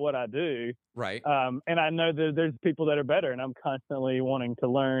good at what I do, right? And I know that there's people that are better, and I'm constantly wanting to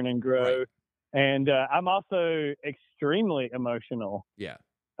learn and grow, right. And I'm also extremely emotional. Yeah.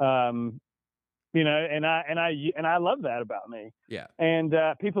 And I love that about me. Yeah. And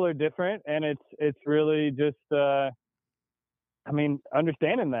people are different, and it's really just.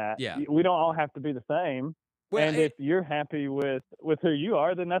 Understanding that we don't all have to be the same. Well, and if you're happy with who you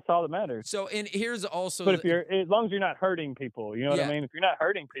are, then that's all that matters. So, and here's also, but as long as you're not hurting people, you know what I mean? If you're not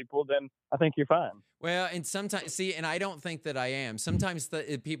hurting people, then I think you're fine. Well, and sometimes, and I don't think that I am. Sometimes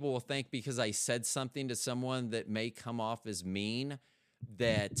people will think because I said something to someone that may come off as mean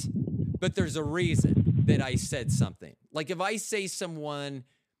but there's a reason that I said something. Like if I say someone,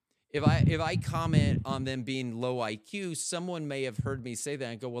 if I comment on them being low IQ, someone may have heard me say that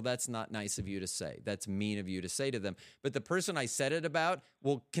and go, well, that's not nice of you to say. That's mean of you to say to them. But the person I said it about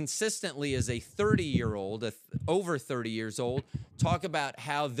will consistently, as a 30-year-old, over 30 years old, talk about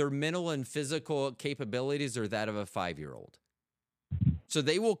how their mental and physical capabilities are that of a 5-year-old. So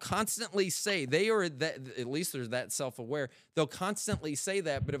they will constantly say, they are that, at least they're that self-aware. They'll constantly say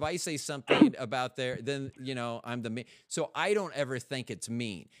that. But if I say something about then, I'm the mean. So I don't ever think it's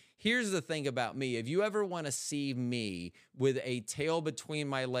mean. Here's the thing about me. If you ever want to see me with a tail between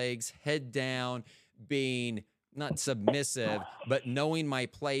my legs, head down, being not submissive, but knowing my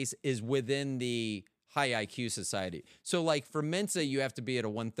place is within the high IQ society. So like for Mensa, you have to be at a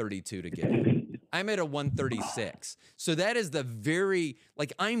 132 to get in. I'm at a 136. So that is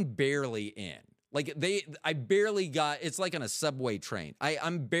I'm barely in. I barely got, it's like on a subway train.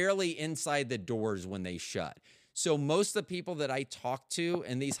 I'm barely inside the doors when they shut. So most of the people that I talk to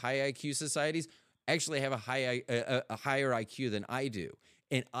in these high IQ societies actually have a higher IQ than I do.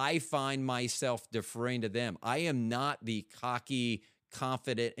 And I find myself deferring to them. I am not the cocky,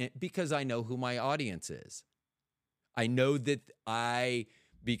 confident, because I know who my audience is. I know that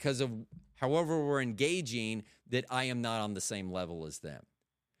because of however we're engaging, that I am not on the same level as them.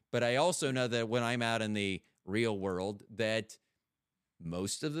 But I also know that when I'm out in the real world, that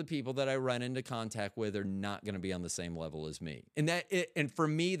most of the people that I run into contact with are not going to be on the same level as me. And for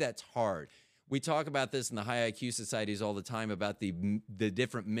me, that's hard. We talk about this in the high IQ societies all the time about the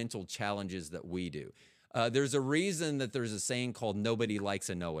different mental challenges that we do. There's a reason that there's a saying called nobody likes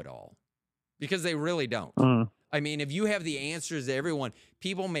a know-it-all, because they really don't. I mean, if you have the answers to everyone,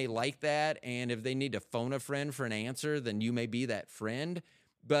 people may like that. And if they need to phone a friend for an answer, then you may be that friend.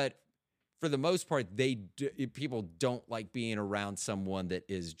 But for the most part, people don't like being around someone that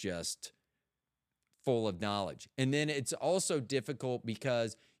is just full of knowledge. And then it's also difficult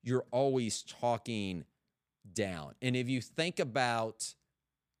because you're always talking down. And if you think about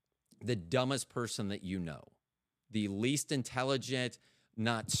the dumbest person that you know, the least intelligent,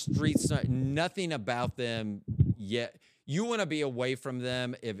 not streets, nothing about them yet, you want to be away from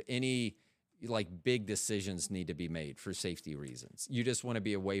them if any big decisions need to be made for safety reasons. You just want to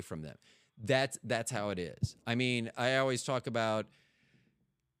be away from them. That's how it is. I mean, I always talk about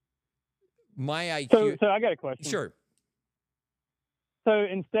my IQ. So I got a question. Sure. So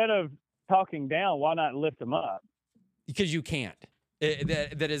instead of talking down, why not lift them up? Because you can't.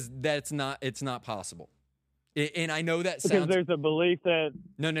 It's not possible. And I know that sounds... Because there's a belief that...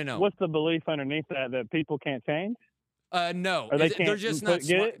 No. What's the belief underneath that people can't change? No. Or they're just not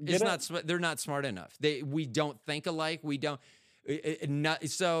smart. Get it? They're not smart enough. We don't think alike. We don't...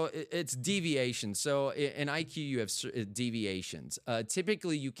 So it's deviation. So in IQ, you have deviations.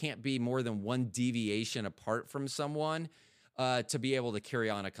 Typically, you can't be more than one deviation apart from someone to be able to carry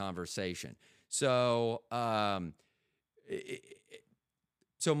on a conversation. So,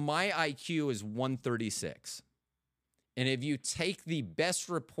 so my IQ is 136. And if you take the best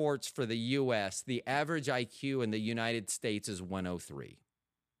reports for the U.S., the average IQ in the United States is 103.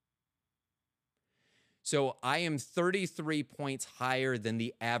 So I am 33 points higher than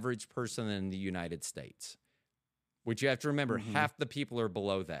the average person in the United States, which you have to remember, half the people are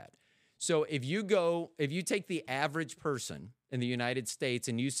below that. So if you take the average person in the United States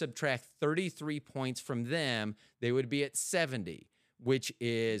and you subtract 33 points from them, they would be at 70, which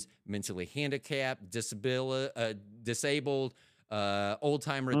is mentally handicapped, disabled,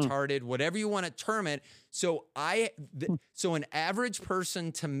 old-time retarded, whatever you want to term it. So so an average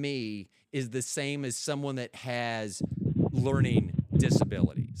person to me is the same as someone that has learning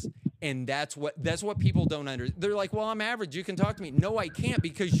disabilities. And that's what people don't understand. They're like, well, I'm average. You can talk to me. No, I can't,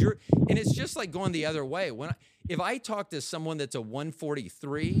 because and it's just like going the other way. If I talk to someone that's a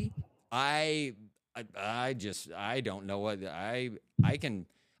 143, I don't know what I can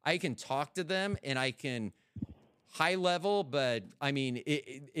talk to them and I can high level, but I mean,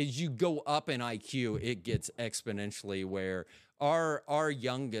 as you go up in IQ, it gets exponentially, where our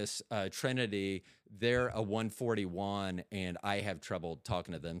youngest, Trinity, they're a 141, and I have trouble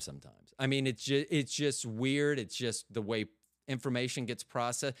talking to them sometimes. I mean, it's just weird. It's just the way information gets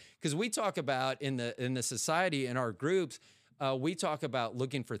processed. Because we talk about in the society, in our groups, we talk about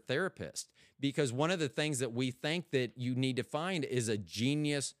looking for therapists, because one of the things that we think that you need to find is a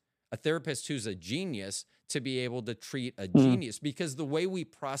therapist who's a genius to be able to treat a genius, because the way we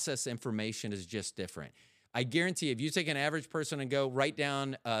process information is just different. I guarantee if you take an average person and go write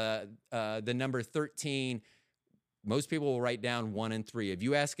down the number 13, most people will write down 1 and 3. If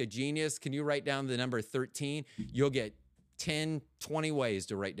you ask a genius, can you write down the number 13? You'll get 10, 20 ways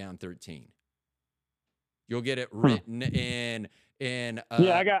to write down 13. You'll get it written in yeah,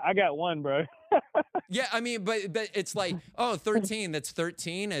 I got one, bro. Yeah, I mean, but it's like, 13, that's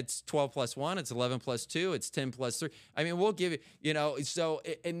 13. It's 12 plus 1. It's 11 plus 2. It's 10 plus 3. I mean, we'll give it, so,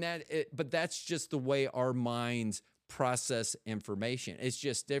 but that's just the way our minds process information. It's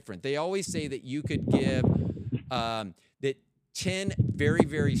just different. They always say that you could give, that 10 very,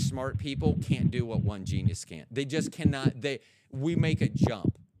 very smart people can't do what one genius can. They just cannot. We make a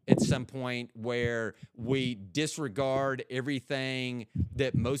jump at some point where we disregard everything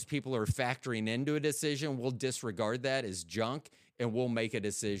that most people are factoring into a decision. We'll disregard that as junk and we'll make a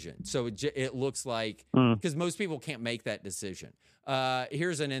decision. So it looks like, because most people can't make that decision.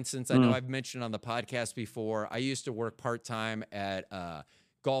 Here's an instance I know I've mentioned on the podcast before. I used to work part-time at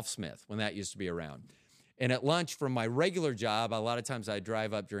Golfsmith when that used to be around. And at lunch from my regular job, a lot of times I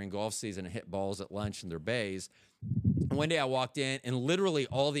drive up during golf season and hit balls at lunch in their bays. One day I walked in and literally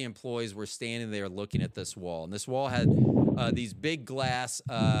all the employees were standing there looking at this wall. And this wall had these big glass,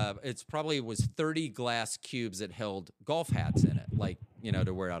 it's probably was 30 glass cubes that held golf hats in it, like,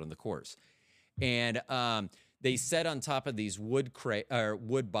 to wear out on the course. And they sat on top of these wood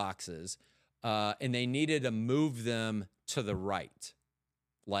boxes, and they needed to move them to the right,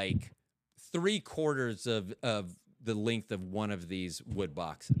 like 3/4 of the length of one of these wood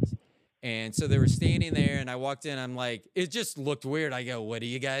boxes. And so they were standing there, and I walked in. I'm like, it just looked weird. I go, what are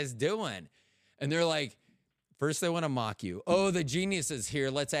you guys doing? And they're like, first they want to mock you. Oh, the genius is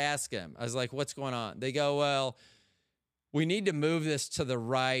here. Let's ask him. I was like, what's going on? They go, well, we need to move this to the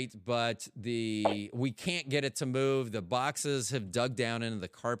right, but we can't get it to move. The boxes have dug down into the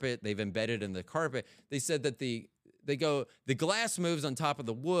carpet. They've embedded in the carpet. They said that the glass moves on top of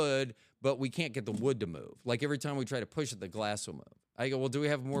the wood, but we can't get the wood to move. Like every time we try to push it, the glass will move. I go, well, do we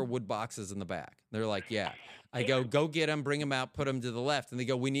have more wood boxes in the back? They're like, yeah. I go get them, bring them out, put them to the left. And they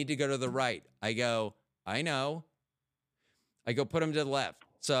go, we need to go to the right. I go, I know. I go, put them to the left.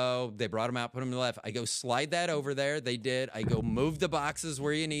 So they brought them out, put them to the left. I go, slide that over there. They did. I go, move the boxes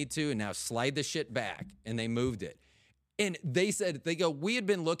where you need to, and now slide the shit back. And they moved it. And they said, we had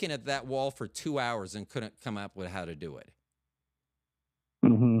been looking at that wall for 2 hours and couldn't come up with how to do it.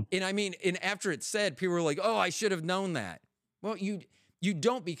 Mm-hmm. And I mean, and after it's said, people were like, oh, I should have known that. Well, you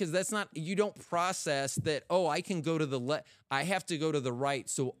don't, because you don't process that, oh, I can go to the left. I have to go to the right.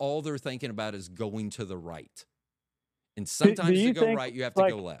 So all they're thinking about is going to the right. And sometimes to go right, you have to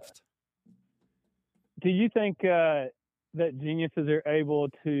go left. Do you think that geniuses are able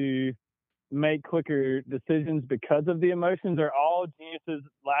to make quicker decisions because of the emotions? Are all geniuses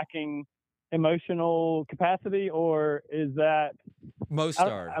lacking emotional capacity, or is that most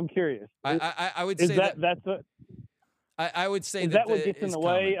are? I'm curious. I would say that's what I would say that what gets in the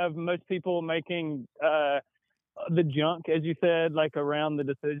way of most people making the junk, as you said, like around the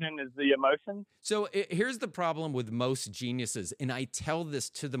decision, is the emotion. So here's the problem with most geniuses, and I tell this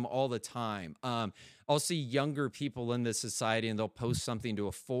to them all the time. I'll see younger people in this society, and they'll post something to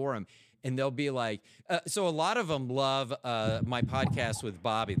a forum, and they'll be like, so a lot of them love my podcast with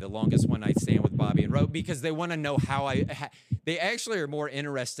Bobby, The Longest One Night Stand with Bobby and Ro, because they want to know how they actually are more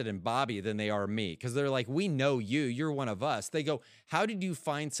interested in Bobby than they are me, because they're like, we know you're one of us. They go, how did you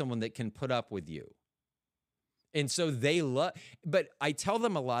find someone that can put up with you? And so they love, but I tell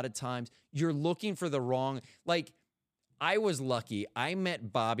them a lot of times, you're looking for the wrong, like, I was lucky. I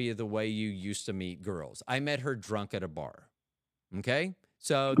met Bobby the way you used to meet girls. I met her drunk at a bar. Okay?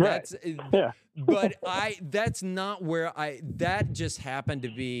 So that's, yeah. But that's not where that just happened to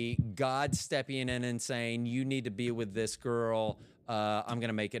be God stepping in and saying, you need to be with this girl. I'm going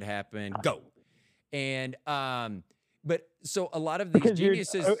to make it happen. Go. And, but so a lot of these because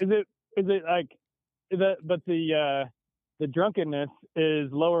geniuses. Is it like, but the drunkenness is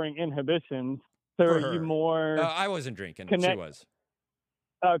lowering inhibitions. So are you more? I wasn't drinking. She was.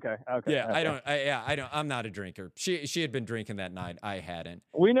 Okay. Yeah, okay. I don't. I'm not a drinker. She had been drinking that night. I hadn't.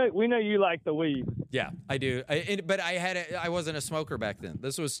 We know you like the weed. Yeah, I do. But I wasn't a smoker back then.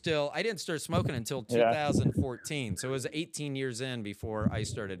 This was still. I didn't start smoking until 2014. So it was 18 years in before I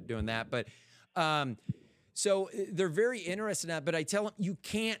started doing that. But so they're very interested in that. But I tell them you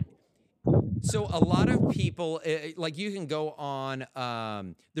can't. So a lot of people, like you can go on,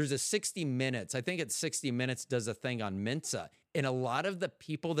 there's a 60 Minutes. I think it's 60 Minutes does a thing on Mensa. And a lot of the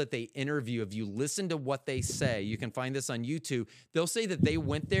people that they interview, if you listen to what they say, you can find this on YouTube, they'll say that they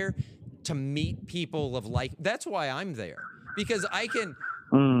went there to meet people of like, that's why I'm there. Because I can,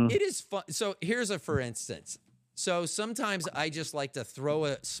 it is fun. So here's for instance. So sometimes I just like to throw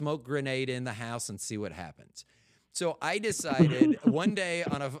a smoke grenade in the house and see what happens. So I decided one day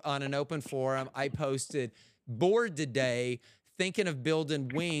on an open forum, I posted, bored today, thinking of building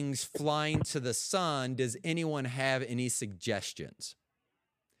wings flying to the sun. Does anyone have any suggestions?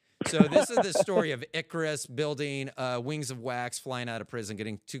 So this is the story of Icarus building wings of wax, flying out of prison,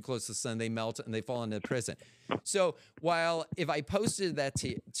 getting too close to the sun. They melt and they fall into prison. So while if I posted that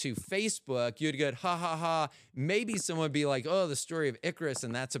to Facebook, you'd go, ha, ha, ha. Maybe someone would be like, oh, the story of Icarus,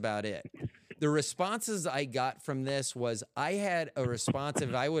 and that's about it. The responses I got from this was I had a response.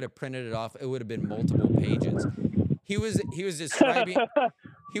 If I would have printed it off, it would have been multiple pages. He was describing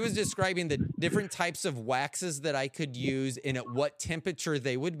the different types of waxes that I could use and at what temperature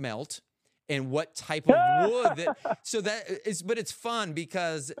they would melt and what type of wood that, so that is, but it's fun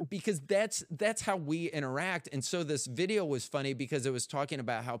because that's how we interact. And so this video was funny because it was talking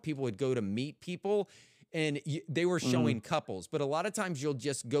about how people would go to meet people and they were showing couples, but a lot of times you'll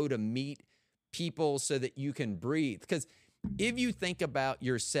just go to meet people so that you can breathe. Because if you think about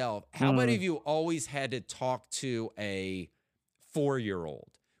yourself, how many of you always had to talk to a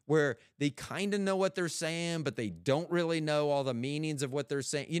 4-year-old where they kind of know what they're saying, but they don't really know all the meanings of what they're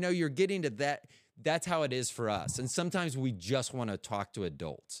saying? You know, you're getting to that. That's how it is for us. And sometimes we just want to talk to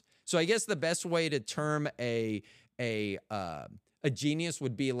adults. So I guess the best way to term a genius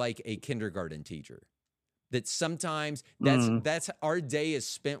would be like a kindergarten teacher. That sometimes that's our day is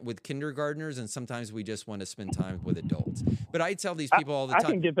spent with kindergartners, and sometimes we just want to spend time with adults. But I tell these people all the time. I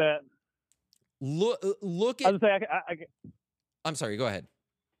can get that. Look at. I'm sorry. Go ahead.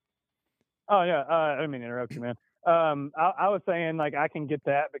 Oh yeah, I didn't mean to interrupt you, man. I was saying like I can get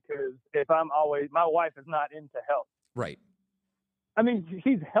that because if my wife is not into health. Right. I mean,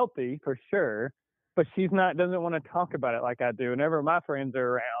 she's healthy for sure, but doesn't want to talk about it like I do. Whenever my friends are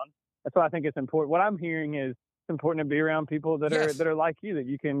around, that's why I think it's important. What I'm hearing is it's important to be around people that are like you, that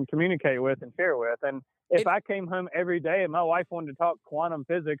you can communicate with and share with. And if I came home every day and my wife wanted to talk quantum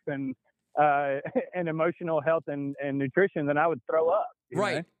physics and emotional health and nutrition, then I would throw up.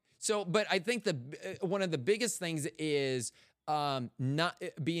 Right. Know? So, but I think one of the biggest things is not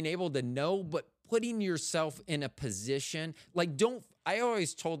being able to know, but putting yourself in a position. Like, I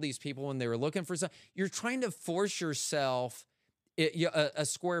always told these people when they were looking for something, you're trying to force yourself a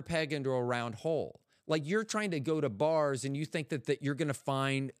square peg into a round hole. Like you're trying to go to bars and you think that you're going to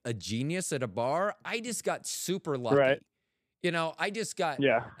find a genius at a bar. I just got super lucky. Right. You know, I just got,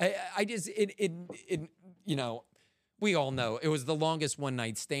 you know, we all know it was the longest one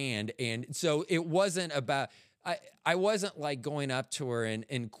night stand. And so it wasn't about, I wasn't like going up to her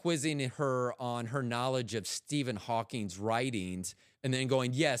and quizzing her on her knowledge of Stephen Hawking's writings and then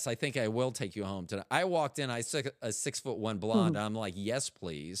going, yes, I think I will take you home tonight. I walked in, I saw a 6'1" blonde. I'm like, yes,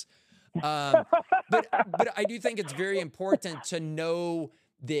 please. But I do think it's very important to know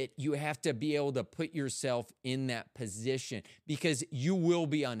that you have to be able to put yourself in that position because you will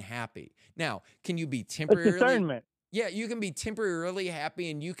be unhappy. Now, can you be temporarily? It's discernment. Yeah, you can be temporarily happy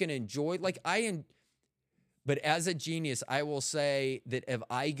and you can enjoy, but as a genius, I will say that if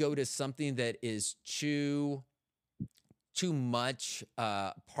I go to something that is too much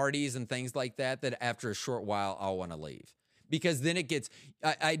parties and things like that after a short while, I'll want to leave. Because then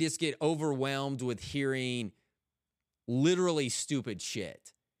I just get overwhelmed with hearing literally stupid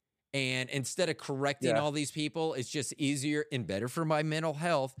shit. And instead of correcting all these people, it's just easier and better for my mental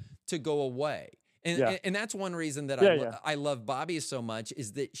health to go away. And that's one reason that I love Bobby so much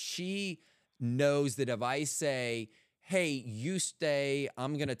is that she knows that if I say, hey, you stay,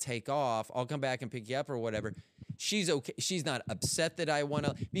 I'm going to take off, I'll come back and pick you up or whatever, she's okay. She's not upset that I want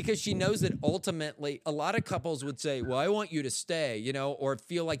to, because she knows that ultimately a lot of couples would say, well, I want you to stay, you know, or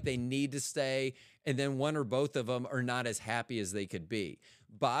feel like they need to stay. And then one or both of them are not as happy as they could be.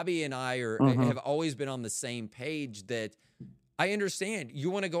 Bobby and I have always been on the same page that I understand you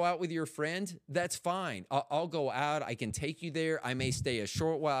want to go out with your friend. That's fine. I'll go out. I can take you there. I may stay a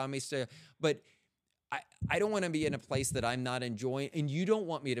short while. I may stay, but I don't want to be in a place that I'm not enjoying. And you don't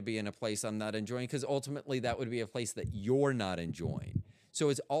want me to be in a place I'm not enjoying because ultimately that would be a place that you're not enjoying. So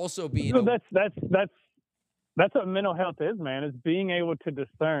it's also being. So that's what mental health is, man, is being able to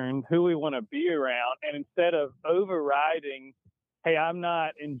discern who we want to be around. And instead of overriding, hey, I'm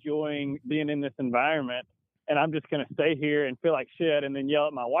not enjoying being in this environment and I'm just going to stay here and feel like shit and then yell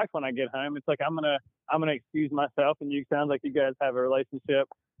at my wife when I get home. It's like, I'm going to excuse myself. And you sound like you guys have a relationship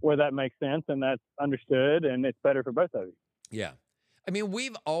where that makes sense and that's understood and it's better for both of you. Yeah. I mean,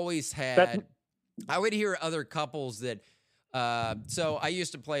 we've always had, I would hear other couples that, so I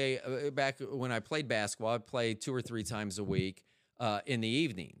used to play back when I played basketball, I'd play 2 or 3 times a week in the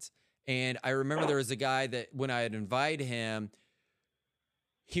evenings. And I remember there was a guy that when I had invited him,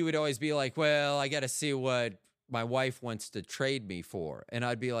 he would always be like, well, I got to see what my wife wants to trade me for. And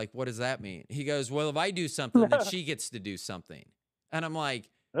I'd be like, what does that mean? He goes, well, if I do something, then she gets to do something. And I'm like,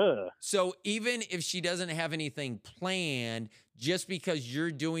 so even if she doesn't have anything planned, just because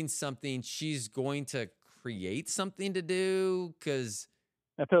you're doing something, she's going to create something to do? Because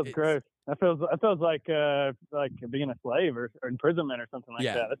that feels gross. That feels like being a slave or imprisonment or something like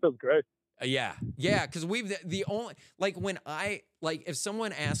that. That feels gross. Yeah. Because the only, like, when if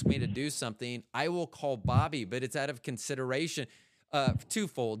someone asks me to do something, I will call Bobby, but it's out of consideration,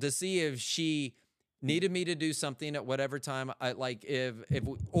 twofold, to see if she needed me to do something at whatever time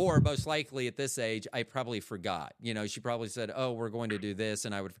or most likely at this age, I probably forgot. She probably said, "Oh, we're going to do this,"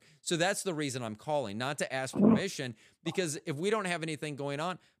 and so that's the reason I'm calling, not to ask permission, because if we don't have anything going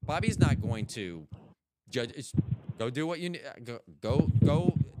on, Bobby's not going to judge. Go do what you need.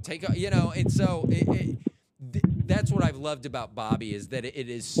 Go take a, and so that's what I've loved about Bobby, is that it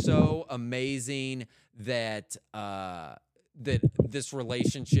is so amazing that that this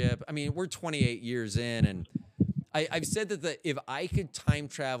relationship. I mean, we're 28 years in, and I've said that if I could time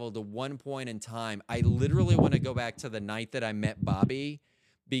travel to one point in time, I literally want to go back to the night that I met Bobby,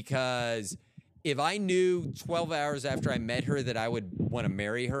 because if I knew 12 hours after I met her that I would want to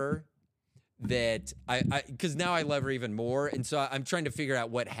marry her, that because now I love her even more. And so I'm trying to figure out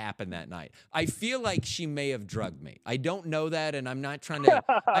what happened that night. I feel like she may have drugged me. I don't know that. And I'm not trying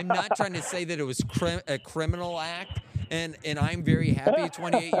to say that it was a criminal act. And I'm very happy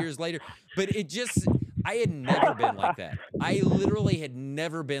 28 years later, but I had never been like that. I literally had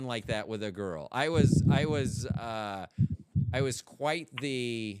never been like that with a girl. I was a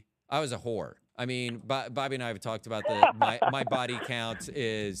whore. I mean, Bobby and I have talked about that. My body count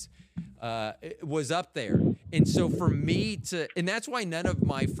was up there. And so for me and that's why none of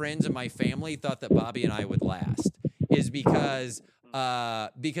my friends and my family thought that Bobby and I would last, is because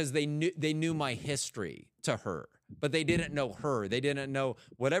they knew my history to her, but they didn't know her. They didn't know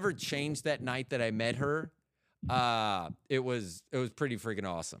whatever changed that night that I met her. It was pretty freaking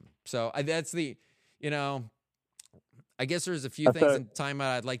awesome. So that's I guess there's a few things in time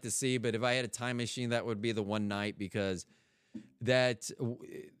I'd like to see, but if I had a time machine, that would be the one night, because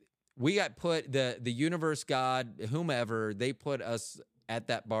we got put, the universe, God, whomever, they put us at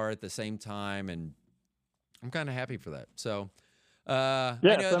that bar at the same time, and I'm kind of happy for that. So, so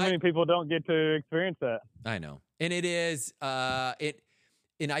many people don't get to experience that. I know, and it is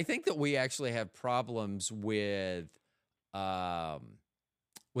and I think that we actually have problems with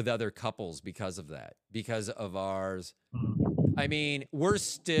other couples because of that, because of ours. I mean, we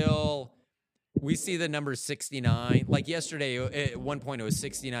see the number 69. Like yesterday, at one point, it was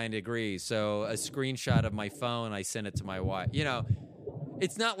 69 degrees. So a screenshot of my phone, I sent it to my wife.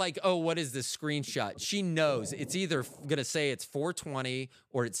 It's not like, oh, what is this screenshot? She knows it's either going to say it's 420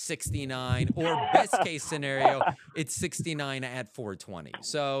 or it's 69, or best case scenario, it's 69 at 420.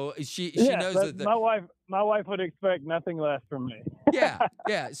 So she knows that my wife would expect nothing less from me. Yeah.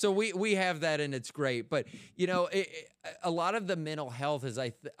 So we have that, and it's great. But a lot of the mental health is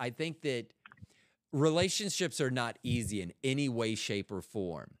I think that relationships are not easy in any way, shape, or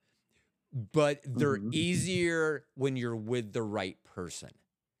form, but they're easier when you're with the right person.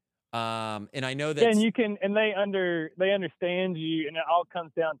 And I know that, and they understand you, and it all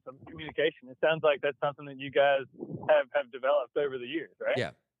comes down to communication. It sounds like that's something that you guys have developed over the years, right?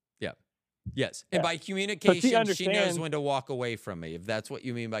 Yeah. Yes. And by communication, she knows when to walk away from me. If that's what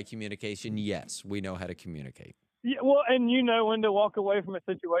you mean by communication, yes, we know how to communicate. Yeah, well, and you know when to walk away from a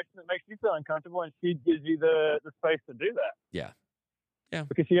situation that makes you feel uncomfortable, and she gives you the space to do that. Yeah.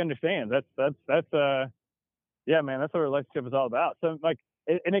 Because she understands. That's man, that's what a relationship is all about. So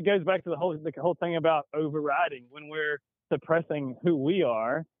and it goes back to the whole thing about overriding, when we're suppressing who we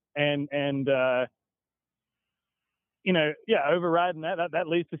are, and overriding that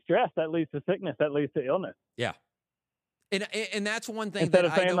leads to stress, that leads to sickness, that leads to illness. Yeah. And that's one thing Instead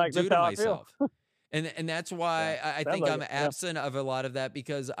that I don't do to myself. And that's why I think I'm absent of a lot of that,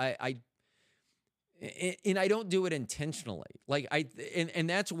 because I don't do it intentionally. And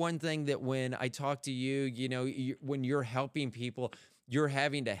that's one thing that when I talk to you, when you're helping people, you're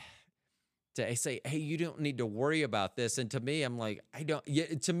having to say, hey, you don't need to worry about this. And to me, I'm like, I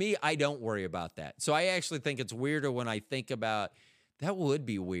don't worry about that. So I actually think it's weirder when I think about, that would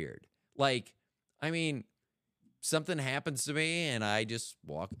be weird. Something happens to me and I just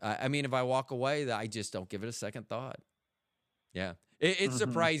walk. If I walk away, I just don't give it a second thought. Yeah. It's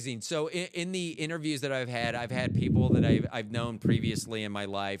surprising. So in the interviews that I've had people that I've known previously in my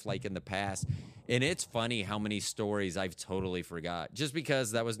life, like in the past, and it's funny how many stories I've totally forgot, just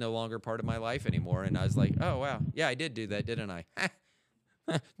because that was no longer part of my life anymore. And I was like, oh, wow. Yeah, I did do that, didn't I?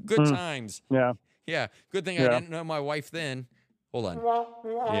 Good times. Yeah. Yeah. Good thing I didn't know my wife then. Hold on.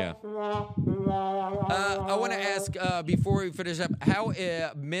 Yeah. I want to ask, before we finish up, how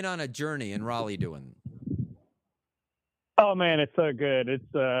Men on a Journey in Raleigh doing? Oh man, it's so good. It's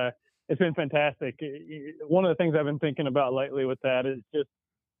been fantastic. One of the things I've been thinking about lately with that is just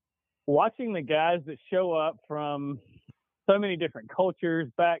watching the guys that show up from so many different cultures,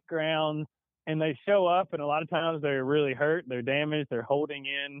 backgrounds, and they show up, and a lot of times they're really hurt, they're damaged, they're holding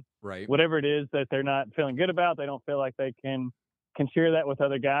in Right. whatever it is that they're not feeling good about. They don't feel like they can share that with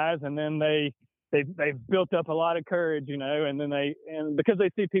other guys, and then they've built up a lot of courage, and then and because they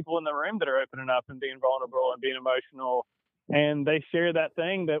see people in the room that are opening up and being vulnerable and being emotional, and they share that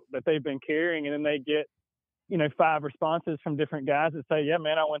thing that they've been carrying, and then they get 5 responses from different guys that say, yeah,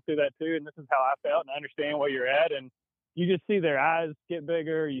 man, I went through that too, and this is how I felt, and I understand where you're at. And you just see their eyes get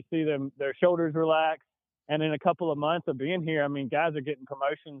bigger, you see their shoulders relax, and in a couple of months of being here, I mean, guys are getting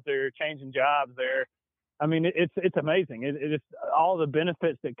promotions, they're changing jobs, it's amazing. It's all the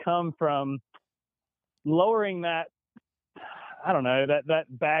benefits that come from lowering that, I don't know, that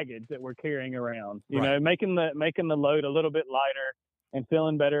baggage that we're carrying around, making the load a little bit lighter and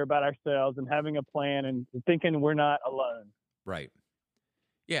feeling better about ourselves and having a plan and thinking we're not alone. Right.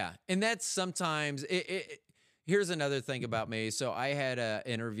 Yeah. And that's sometimes here's another thing about me. So I had an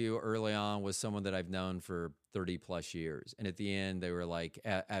interview early on with someone that I've known for 30 plus years. And at the end, they were like,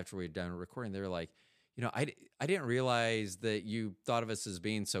 after we had done recording, they were like, I didn't realize that you thought of us as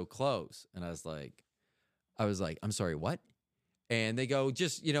being so close. And I was like, I'm sorry, what? And they go,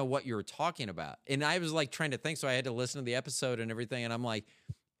 just, what you were talking about. And I was like trying to think. So I had to listen to the episode and everything. And I'm like,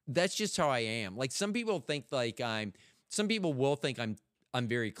 that's just how I am. Like some people will think I'm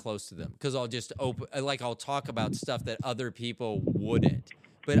very close to them because I'll just I'll talk about stuff that other people wouldn't.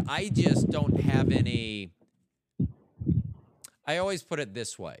 But I just don't have any. I always put it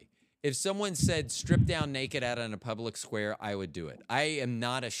this way. If someone said strip down naked out on a public square, I would do it. I am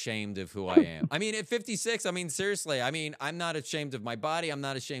not ashamed of who I am. I mean, at 56, seriously, I'm not ashamed of my body. I'm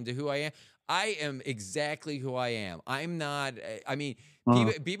not ashamed of who I am. I am exactly who I am. I'm not,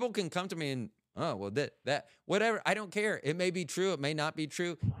 people can come to me and, oh, well, that, whatever. I don't care. It may be true. It may not be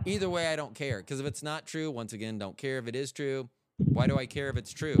true. Either way, I don't care. Because if it's not true, once again, don't care. If it is true, why do I care if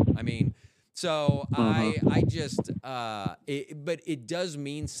it's true? So I just, but it does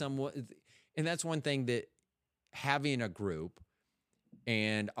mean somewhat, and that's one thing that having a group,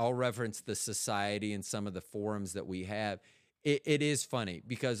 and I'll reference the society and some of the forums that we have, it is funny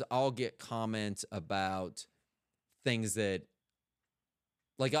because I'll get comments about things that,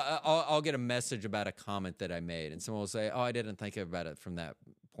 like I'll get a message about a comment that I made, and someone will say, oh, I didn't think about it from that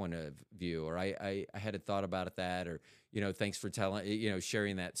point of view, or I hadn't thought about that, or, thanks for telling,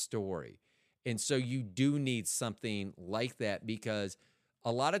 sharing that story. And so you do need something like that because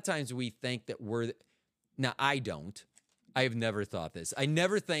a lot of times we think that now I don't. I have never thought this. I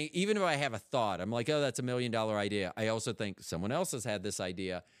never think, even if I have a thought, I'm like, oh, that's $1 million idea. I also think someone else has had this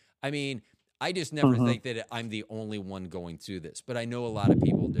idea. I just never think that I'm the only one going through this, but I know a lot of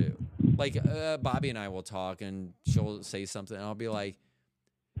people do. Like Bobby and I will talk and she'll say something and I'll be like,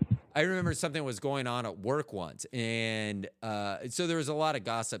 I remember something was going on at work once, and so there was a lot of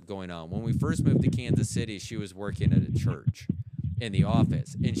gossip going on. When we first moved to Kansas City, she was working at a church in the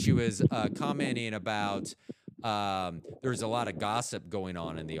office, and she was commenting about there's a lot of gossip going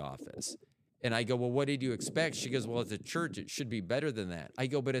on in the office. And I go, well, what did you expect? She goes, well, it's a church. It should be better than that. I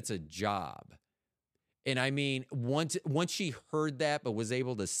go, but it's a job. And once she heard that but was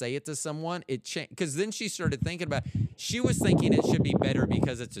able to say it to someone, it changed. Because then she started thinking about, she was thinking it should be better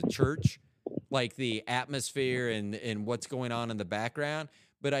because it's a church, like the atmosphere and what's going on in the background.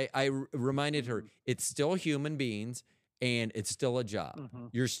 But I reminded her, it's still human beings and it's still a job.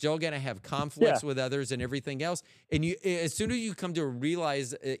 You're still going to have conflicts with others and everything else. And as soon as you come to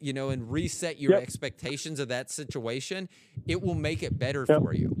realize, and reset your expectations of that situation, it will make it better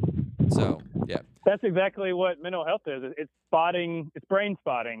for you. So, yeah. That's exactly what mental health is. It's spotting, it's brain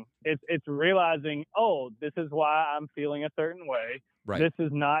spotting. It's realizing, oh, this is why I'm feeling a certain way. Right. This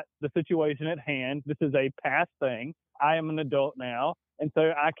is not the situation at hand. This is a past thing. I am an adult now. And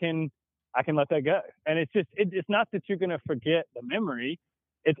so I can let that go. And it's just, it's not that you're going to forget the memory.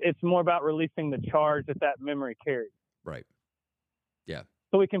 It's more about releasing the charge that memory carries. Right. Yeah.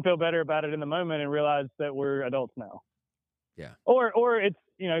 So we can feel better about it in the moment and realize that we're adults now. Yeah. Or it's,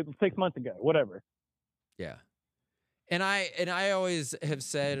 6 months ago, whatever. Yeah. And I always have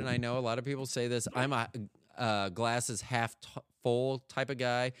said, and I know a lot of people say this, I'm a glasses half full type of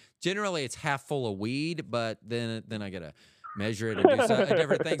guy. Generally it's half full of weed, but then I got to measure it and do some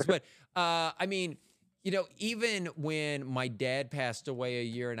different things. But even when my dad passed away a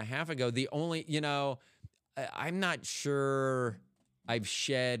year and a half ago, I'm not sure I've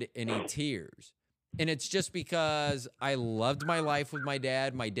shed any tears. And it's just because I loved my life with my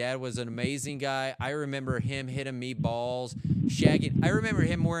dad. My dad was an amazing guy. I remember him hitting me balls, shagging. I remember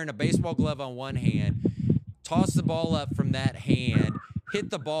him wearing a baseball glove on one hand, toss the ball up from that hand, hit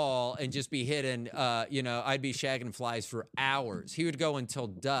the ball and just be hitting, I'd be shagging flies for hours. He would go until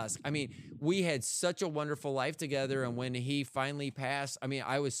dusk. I mean, we had such a wonderful life together. And when he finally passed, I mean,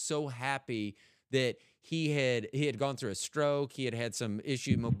 I was so happy that he had gone through a stroke. He had some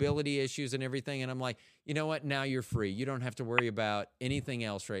mobility issues and everything. And I'm like, you know what? Now you're free. You don't have to worry about anything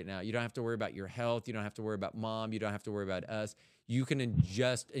else right now. You don't have to worry about your health. You don't have to worry about mom. You don't have to worry about us. You can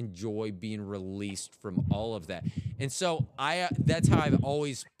just enjoy being released from all of that. And so that's how I've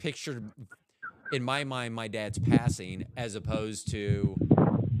always pictured in my mind my dad's passing, as opposed to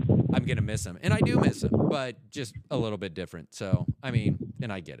I'm going to miss him. And I do miss him, but just a little bit different. So, I mean,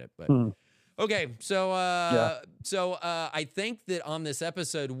 and I get it, but okay. So, I think that on this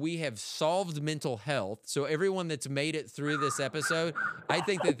episode, we have solved mental health. So everyone that's made it through this episode, I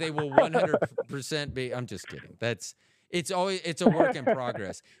think that they will 100% be, I'm just kidding. It's a work in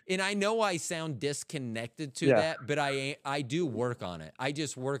progress. And I know I sound disconnected to that, but I do work on it. I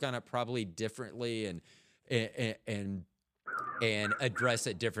just work on it probably differently and address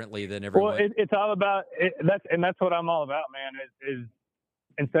it differently than everyone. Well, it's all about it. That's what I'm all about, man. Is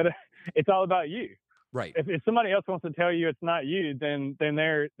instead of, it's all about you. Right. If somebody else wants to tell you it's not you, then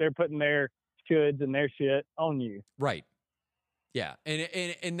they're putting their shoulds and their shit on you. Right. Yeah.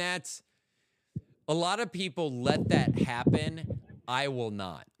 And that's, a lot of people let that happen. I will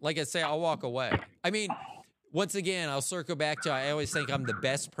not. Like I say, I'll walk away. I mean, once again, I'll circle back to, I always think I'm the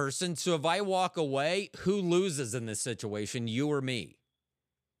best person. So if I walk away, who loses in this situation, you or me?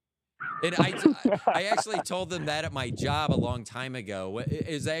 And I actually told them that at my job a long time ago. It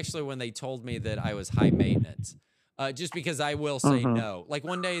was actually when they told me that I was high maintenance. Just because I will say no. Like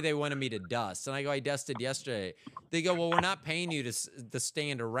one day they wanted me to dust, and I go, I dusted yesterday. They go, well, we're not paying you to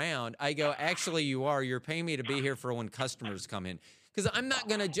stand around. I go, actually, you are. You're paying me to be here for when customers come in, because I'm not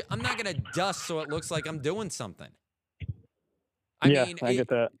gonna dust so it looks like I'm doing something. I mean, I get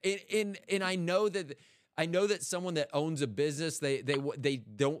that. And I know that someone that owns a business, they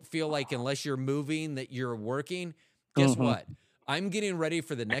don't feel like unless you're moving that you're working. Guess what? I'm getting ready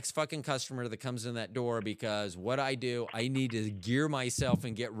for the next fucking customer that comes in that door, because what I do, I need to gear myself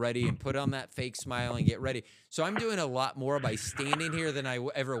and get ready and put on that fake smile and get ready. So I'm doing a lot more by standing here than I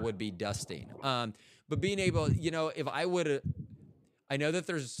ever would be dusting. But being able, if I would, I know that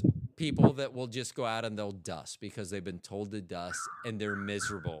there's people that will just go out and they'll dust because they've been told to dust, and they're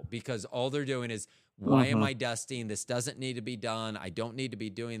miserable because all they're doing is, why am I dusting? This doesn't need to be done. I don't need to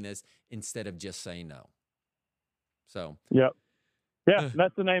be doing this, instead of just saying no. So. Yep. Yeah,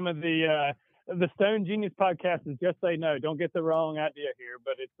 that's the name of the Stone Genius podcast, is Just Say No. Don't get the wrong idea here,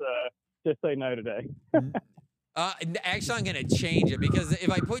 but it's Just Say No today. Actually, I'm going to change it, because if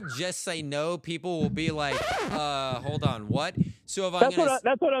I put Just Say No, people will be like, hold on, what? So if that's what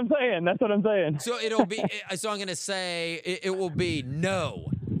I'm saying. That's what I'm saying. So it'll be, so I'm going to say, it will be no,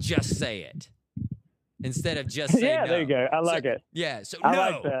 just say it. Instead of just say no. Yeah, there you go. I like it. Yeah, so I no.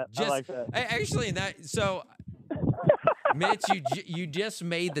 like that. I like that. Actually, Mitch, you just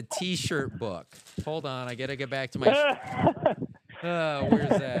made the T-shirt book. Hold on, I gotta get back to my. Where's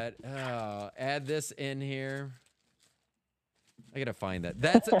that? Oh, add this in here. I gotta find that.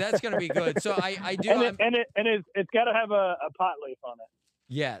 That's gonna be good. So I do. It's got to have a pot leaf on it.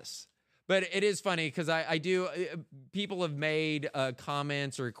 Yes, but it is funny because I do. People have made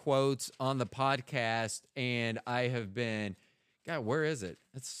comments or quotes on the podcast, and I have been. God, where is it?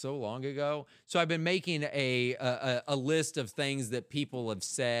 That's so long ago. So I've been making a list of things that people have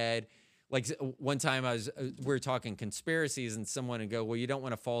said. Like one time we were talking conspiracies, and someone would go, well, you don't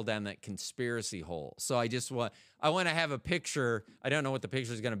want to fall down that conspiracy hole. So I want to have a picture. I don't know what the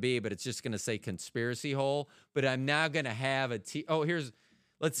picture is going to be, but it's just going to say conspiracy hole. But I'm now going to have let's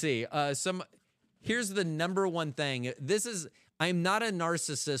see. Here's the number one thing. I'm not a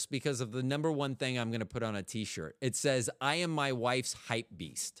narcissist because of the number one thing I'm going to put on a T-shirt. It says, I am my wife's hype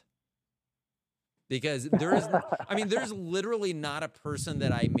beast. Because there's literally not a person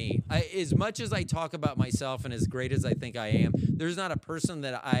that I meet. As much as I talk about myself and as great as I think I am, there's not a person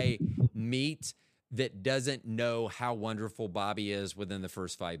that I meet that doesn't know how wonderful Bobby is within the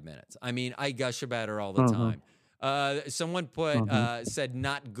first 5 minutes. I mean, I gush about her all the time. Someone said,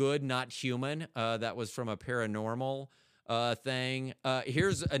 not good, not human. That was from a paranormal thing.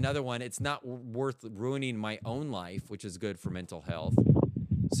 Here's another one. It's not worth ruining my own life, which is good for mental health.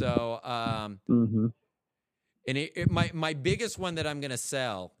 So, and my biggest one that I'm going to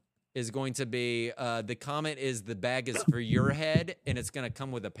sell is going to be, the comment is, the bag is for your head, and it's going to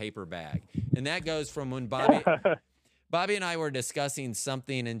come with a paper bag. And that goes from when Bobby and I were discussing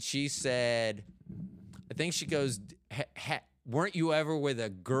something, and she said, I think she goes, weren't you ever with a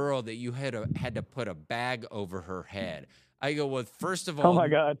girl that you had to put a bag over her head? I go, well, first of all, Oh my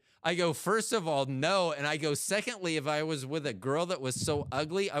God. I go, first of all, no. And I go, secondly, if I was with a girl that was so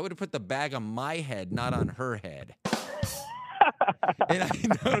ugly, I would have put the bag on my head, not on her head. And I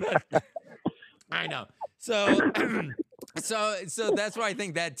know that. I know. So, so that's why I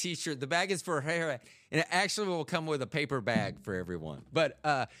think that T-shirt, the bag is for her, and it actually will come with a paper bag for everyone. But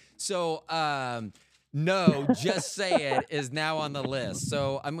no, just say it is now on the list.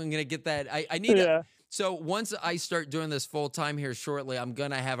 So I'm gonna get that. I need to. So once I start doing this full time here shortly, I'm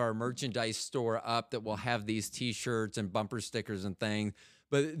gonna have our merchandise store up that will have these T-shirts and bumper stickers and things.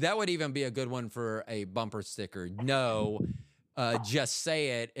 But that would even be a good one for a bumper sticker. No. Just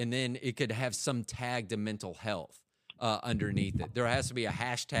say it, and then it could have some tag to mental health underneath it. There has to be a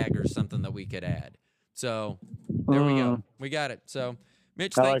hashtag or something that we could add. So there we go. We got it. So,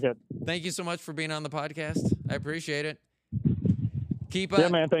 Mitch, thank you so much for being on the podcast. I appreciate it. Yeah,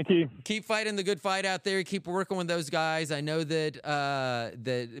 man. Thank you. Keep fighting the good fight out there. Keep working with those guys. I know that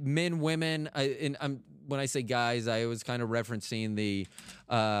that men, women, when I say guys, I was kind of referencing the.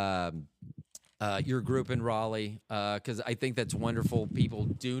 Your group in Raleigh, because I think that's wonderful. People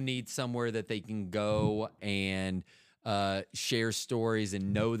do need somewhere that they can go and share stories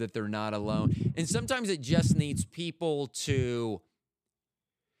and know that they're not alone. And sometimes it just needs people to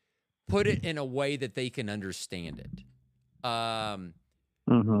put it in a way that they can understand it.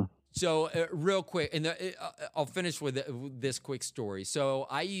 So real quick, and I'll finish with this quick story. So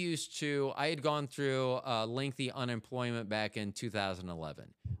I had gone through lengthy unemployment back in 2011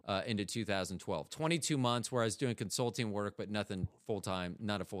 into 2012, 22 months where I was doing consulting work, but nothing full-time,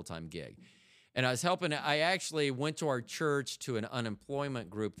 not a full-time gig. And I was helping. I actually went to our church to an unemployment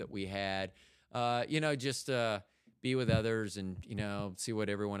group that we had, just be with others and, see what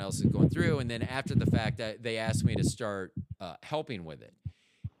everyone else is going through. And then after the fact, they asked me to start helping with it.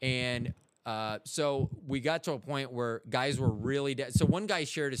 And so we got to a point where guys were really so one guy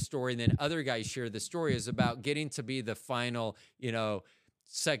shared a story, and then other guys shared the story is about getting to be the final,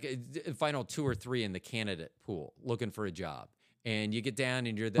 final 2 or 3 in the candidate pool looking for a job. And you get down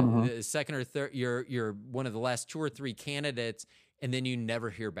and you're the second or third, you're one of the last 2 or 3 candidates, and then you never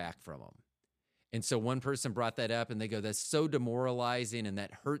hear back from them. And so one person brought that up, and they go, that's so demoralizing, and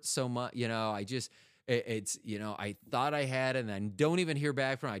that hurts so much. I thought I had it, and I don't even hear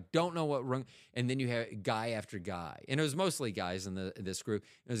back from it. I don't know what wrong. And then you have guy after guy. And it was mostly guys in this group.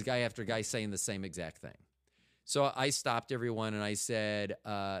 It was guy after guy saying the same exact thing. So I stopped everyone, and I said,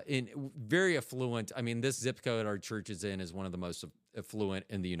 in very affluent, I mean, this zip code our church is in is one of the most affluent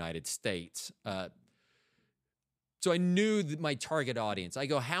in the United States. So I knew my target audience. I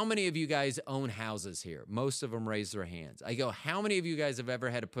go, how many of you guys own houses here? Most of them raised their hands. I go, how many of you guys have ever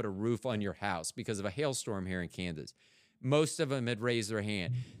had to put a roof on your house because of a hailstorm here in Kansas? Most of them had raised their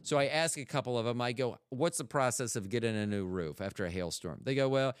hand. So I asked a couple of them, I go, what's the process of getting a new roof after a hailstorm? They go,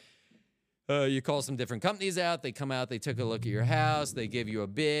 well, you call some different companies out. They come out, they took a look at your house. They give you a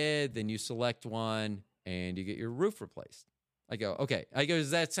bid. Then you select one, and you get your roof replaced. I go, okay. I go,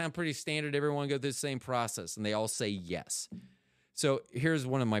 does that sound pretty standard? Everyone go through the same process? And they all say yes. So here's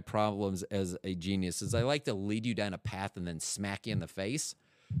one of my problems as a genius is I like to lead you down a path and then smack you in the face.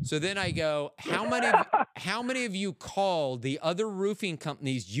 So then I go, how many of you called the other roofing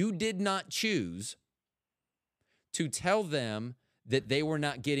companies you did not choose to tell them that they were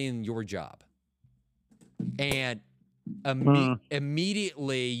not getting your job? And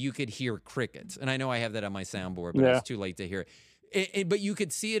immediately you could hear crickets. And I know I have that on my soundboard, but it's too late to hear it. But you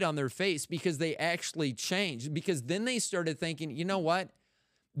could see it on their face because they actually changed, because then they started thinking, you know what?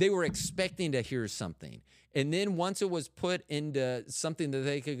 They were expecting to hear something. And then once it was put into something that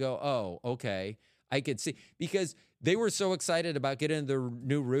they could go, oh, okay, I could see, because they were so excited about getting their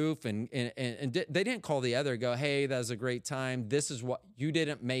new roof and they didn't call the other, go, hey, that was a great time. This is what you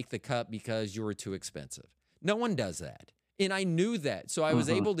didn't make the cut because you were too expensive. No one does that. And I knew that. So I was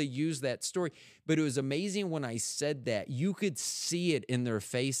able to use that story. But it was amazing when I said that. You could see it in their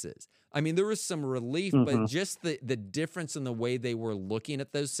faces. I mean, there was some relief, but just the difference in the way they were looking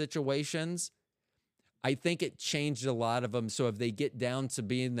at those situations, I think it changed a lot of them. So if they get down to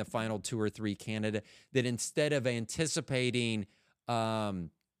being the final 2 or 3 candidate, that instead of anticipating having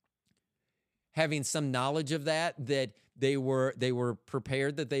some knowledge of that they were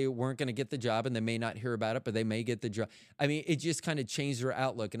prepared that they weren't going to get the job, and they may not hear about it, but they may get the job. I mean, it just kind of changed their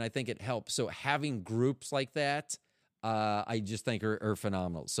outlook, and I think it helps. So having groups like that, I just think are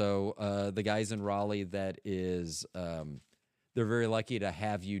phenomenal. So the guys in Raleigh, that is, they're very lucky to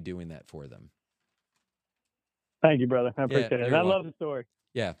have you doing that for them. Thank you, brother. I appreciate it. And I love the story.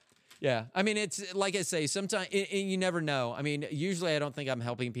 Yeah. Yeah. I mean, it's like I say, sometimes you never know. I mean, usually I don't think I'm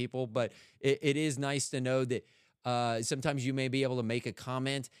helping people, but it is nice to know that sometimes you may be able to make a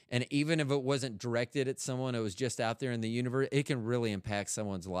comment, and even if it wasn't directed at someone, it was just out there in the universe, it can really impact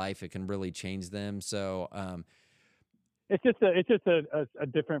someone's life. It can really change them. So, it's just a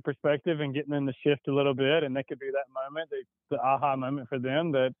different perspective and getting them to shift a little bit, and that could be that moment, the aha moment for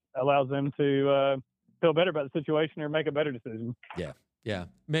them that allows them to feel better about the situation or make a better decision. yeah. Yeah.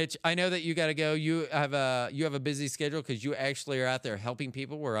 Mitch, I know that you got to go. You have a busy schedule because you actually are out there helping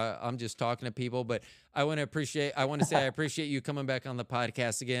people where I'm just talking to people, but I want to say I appreciate you coming back on the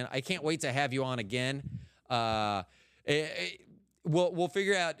podcast again. I can't wait to have you on again. We'll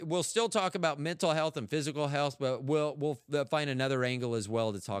figure out, we'll still talk about mental health and physical health, but we'll find another angle as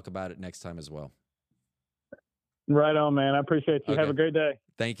well to talk about it next time as well. Right on, man. I appreciate you. Okay. Have a great day.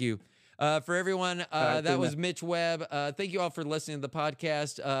 Thank you. For everyone, that was Mitch Webb. Thank you all for listening to the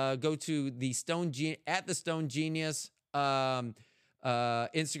podcast. Go to the Stone Genius Instagram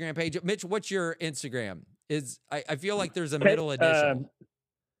page. Mitch, what's your Instagram? I feel like there's a middle initial.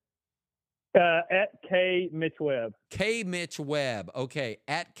 At K Mitch Webb. K Mitch Webb. Okay,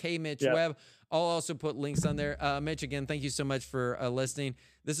 at K Mitch Webb. I'll also put links on there. Mitch, again, thank you so much for listening.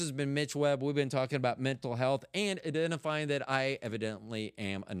 This has been Mitch Webb. We've been talking about mental health and identifying that I evidently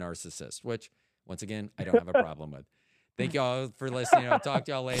am a narcissist, which, once again, I don't have a problem with. Thank you all for listening. I'll talk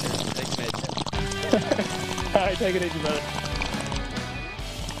to y'all later. Thanks, Mitch. All right, take it easy, brother.